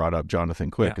would have brought up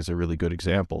Jonathan Quick as a really good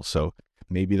example. So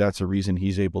maybe that's a reason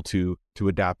he's able to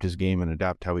adapt his game and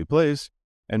adapt how he plays.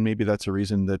 And maybe that's a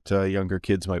reason that younger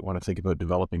kids might want to think about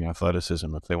developing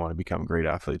athleticism if they want to become great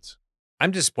athletes.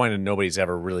 I'm disappointed nobody's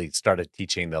ever really started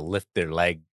teaching to lift their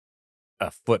leg a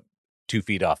foot 2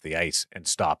 feet off the ice and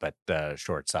stop at the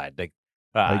short side. Like,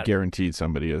 I guaranteed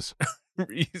somebody is.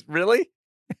 Really?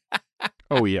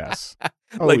 Oh, yes.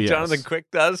 Like Jonathan Quick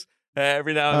does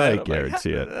every now and then. I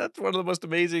guarantee it. That's one of the most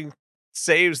amazing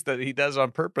saves that he does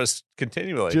on purpose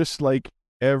continually. Just like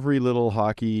every little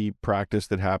hockey practice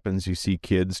that happens, you see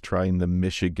kids trying the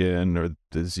Michigan or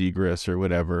the Zegras or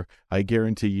whatever. I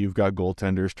guarantee you've got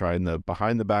goaltenders trying the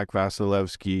behind the back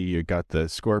Vasilevsky. You got the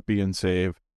Scorpion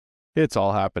save. It's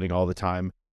all happening all the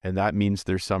time. And that means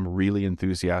there's some really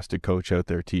enthusiastic coach out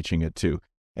there teaching it too.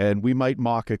 And we might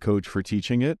mock a coach for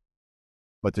teaching it,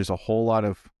 but there's a whole lot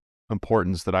of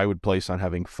importance that I would place on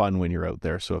having fun when you're out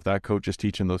there. So if that coach is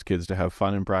teaching those kids to have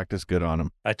fun in practice, good on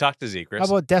them. I talked to Zegras. How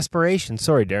about desperation?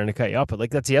 Sorry, Darren, to cut you off, but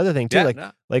like that's the other thing too.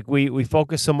 Yeah, like we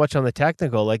focus so much on the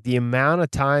technical. Like the amount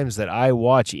of times that I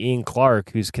watch Ian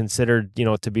Clark, who's considered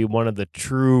to be one of the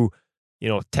true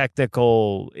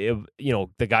technical,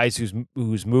 the guys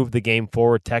who's moved the game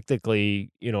forward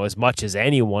technically, as much as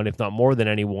anyone, if not more than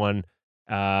anyone,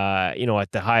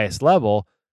 at the highest level.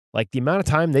 Like the amount of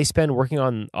time they spend working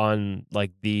on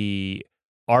like the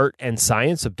art and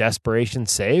science of desperation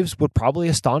saves would probably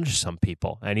astonish some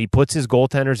people. And he puts his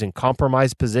goaltenders in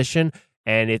compromised position.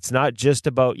 And it's not just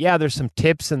about, there's some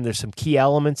tips and there's some key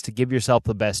elements to give yourself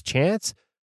the best chance.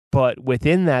 But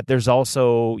within that, there's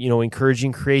also,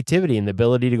 encouraging creativity and the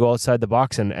ability to go outside the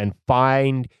box and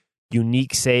find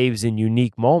unique saves in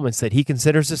unique moments that he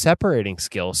considers a separating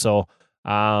skill. So,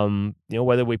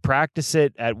 whether we practice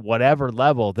it at whatever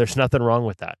level, there's nothing wrong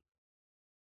with that.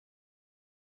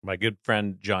 My good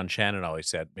friend John Shannon always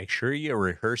said, make sure you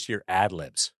rehearse your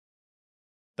ad-libs.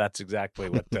 That's exactly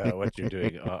what you're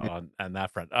doing on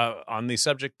that front. On the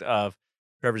subject of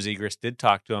Trevor Zegras, did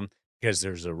talk to him because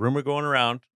there's a rumor going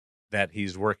around that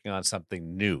he's working on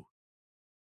something new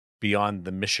beyond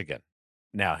the Michigan.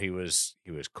 Now, he was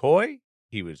coy,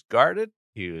 he was guarded,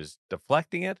 he was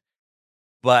deflecting it,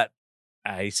 but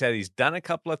he said he's done a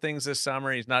couple of things this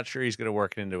summer. He's not sure he's going to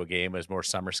work it into a game as more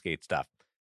summer skate stuff.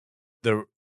 The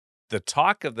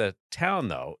talk of the town,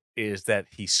 though, is that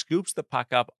he scoops the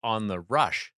puck up on the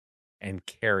rush and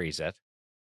carries it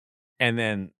and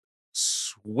then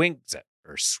swings it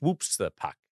or swoops the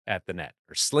puck at the net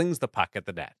or slings the puck at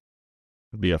the net.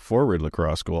 It'd be a forward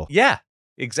lacrosse goal. Yeah,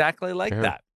 exactly like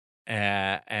that.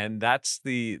 And that's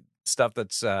the stuff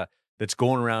that's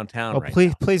going around town right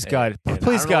now. Please, God.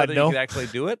 Please, God, no. You could actually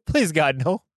do it. Please, God,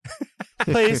 no.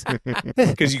 Please.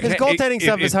 Because goaltending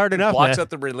stuff is hard enough, blocks man. out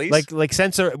the release. Like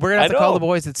Sensor, we're going to have to call the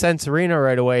boys at Sense Arena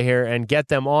right away here and get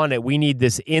them on it. We need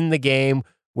this in the game.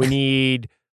 We need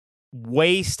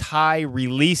waist-high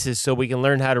releases so we can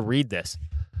learn how to read this.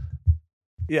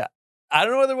 Yeah. I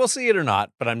don't know whether we'll see it or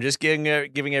not, but I'm just giving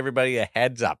everybody a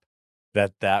heads up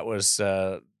that was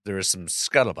there was some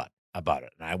scuttlebutt about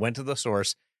it. And I went to the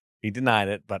source. He denied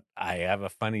it, but I have a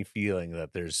funny feeling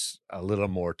that there's a little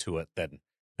more to it than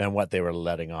what they were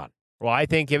letting on. Well, I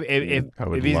think if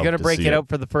he's going to break it out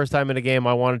for the first time in a game,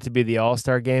 I want it to be the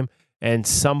All-Star game and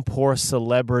some poor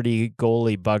celebrity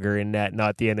goalie bugger in net,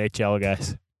 not the NHL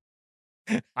guys.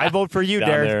 I vote for you, Down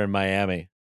Darren. There in Miami.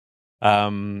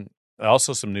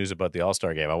 Also, some news about the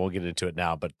All-Star game. I won't get into it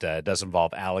now, but it does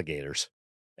involve alligators.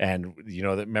 And,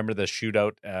 remember the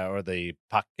shootout or the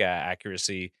puck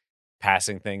accuracy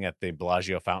passing thing at the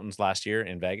Bellagio fountains last year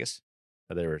in Vegas?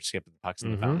 They were skipping the pucks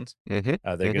in the fountains.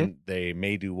 They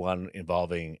may do one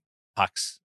involving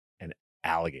pucks and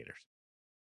alligators.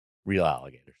 Real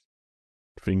alligators.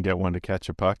 If you can get one to catch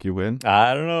a puck, you win.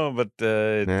 I don't know, but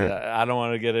I don't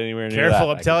want to get anywhere near Careful,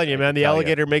 that. I'm telling you, man. The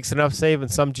alligator makes enough save, and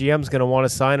some GM's going to want to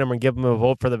sign him and give him a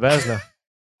vote for the Vezina.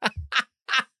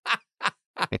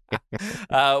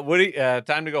 Woody,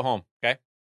 time to go home, okay?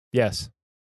 Yes.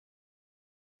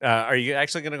 Are you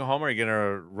actually going to go home, or are you going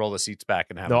to roll the seats back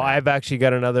and have No, I've actually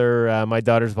got another, my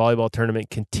daughter's volleyball tournament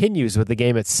continues with the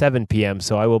game at 7 p.m.,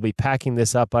 so I will be packing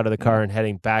this up out of the car and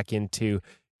heading back into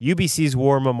UBC's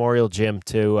War Memorial Gym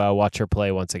to watch her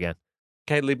play once again.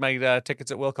 Okay, leave my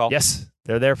tickets at will call. Yes,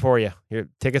 they're there for you. Your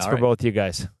tickets for both you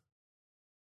guys.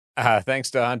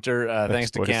 Thanks to Hunter. Thanks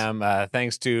to Cam.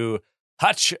 Thanks to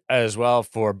Hutch as well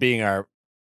for being our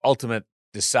ultimate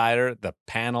decider, the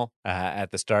panel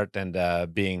at the start,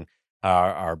 and being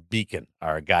our beacon,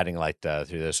 our guiding light through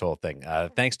this whole thing.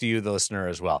 Thanks to you, the listener,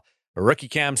 as well. Rookie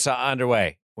camps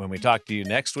underway. When we talk to you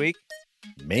next week,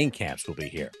 main camps will be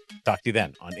here. Talk to you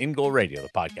then on In Goal Radio, the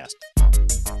podcast.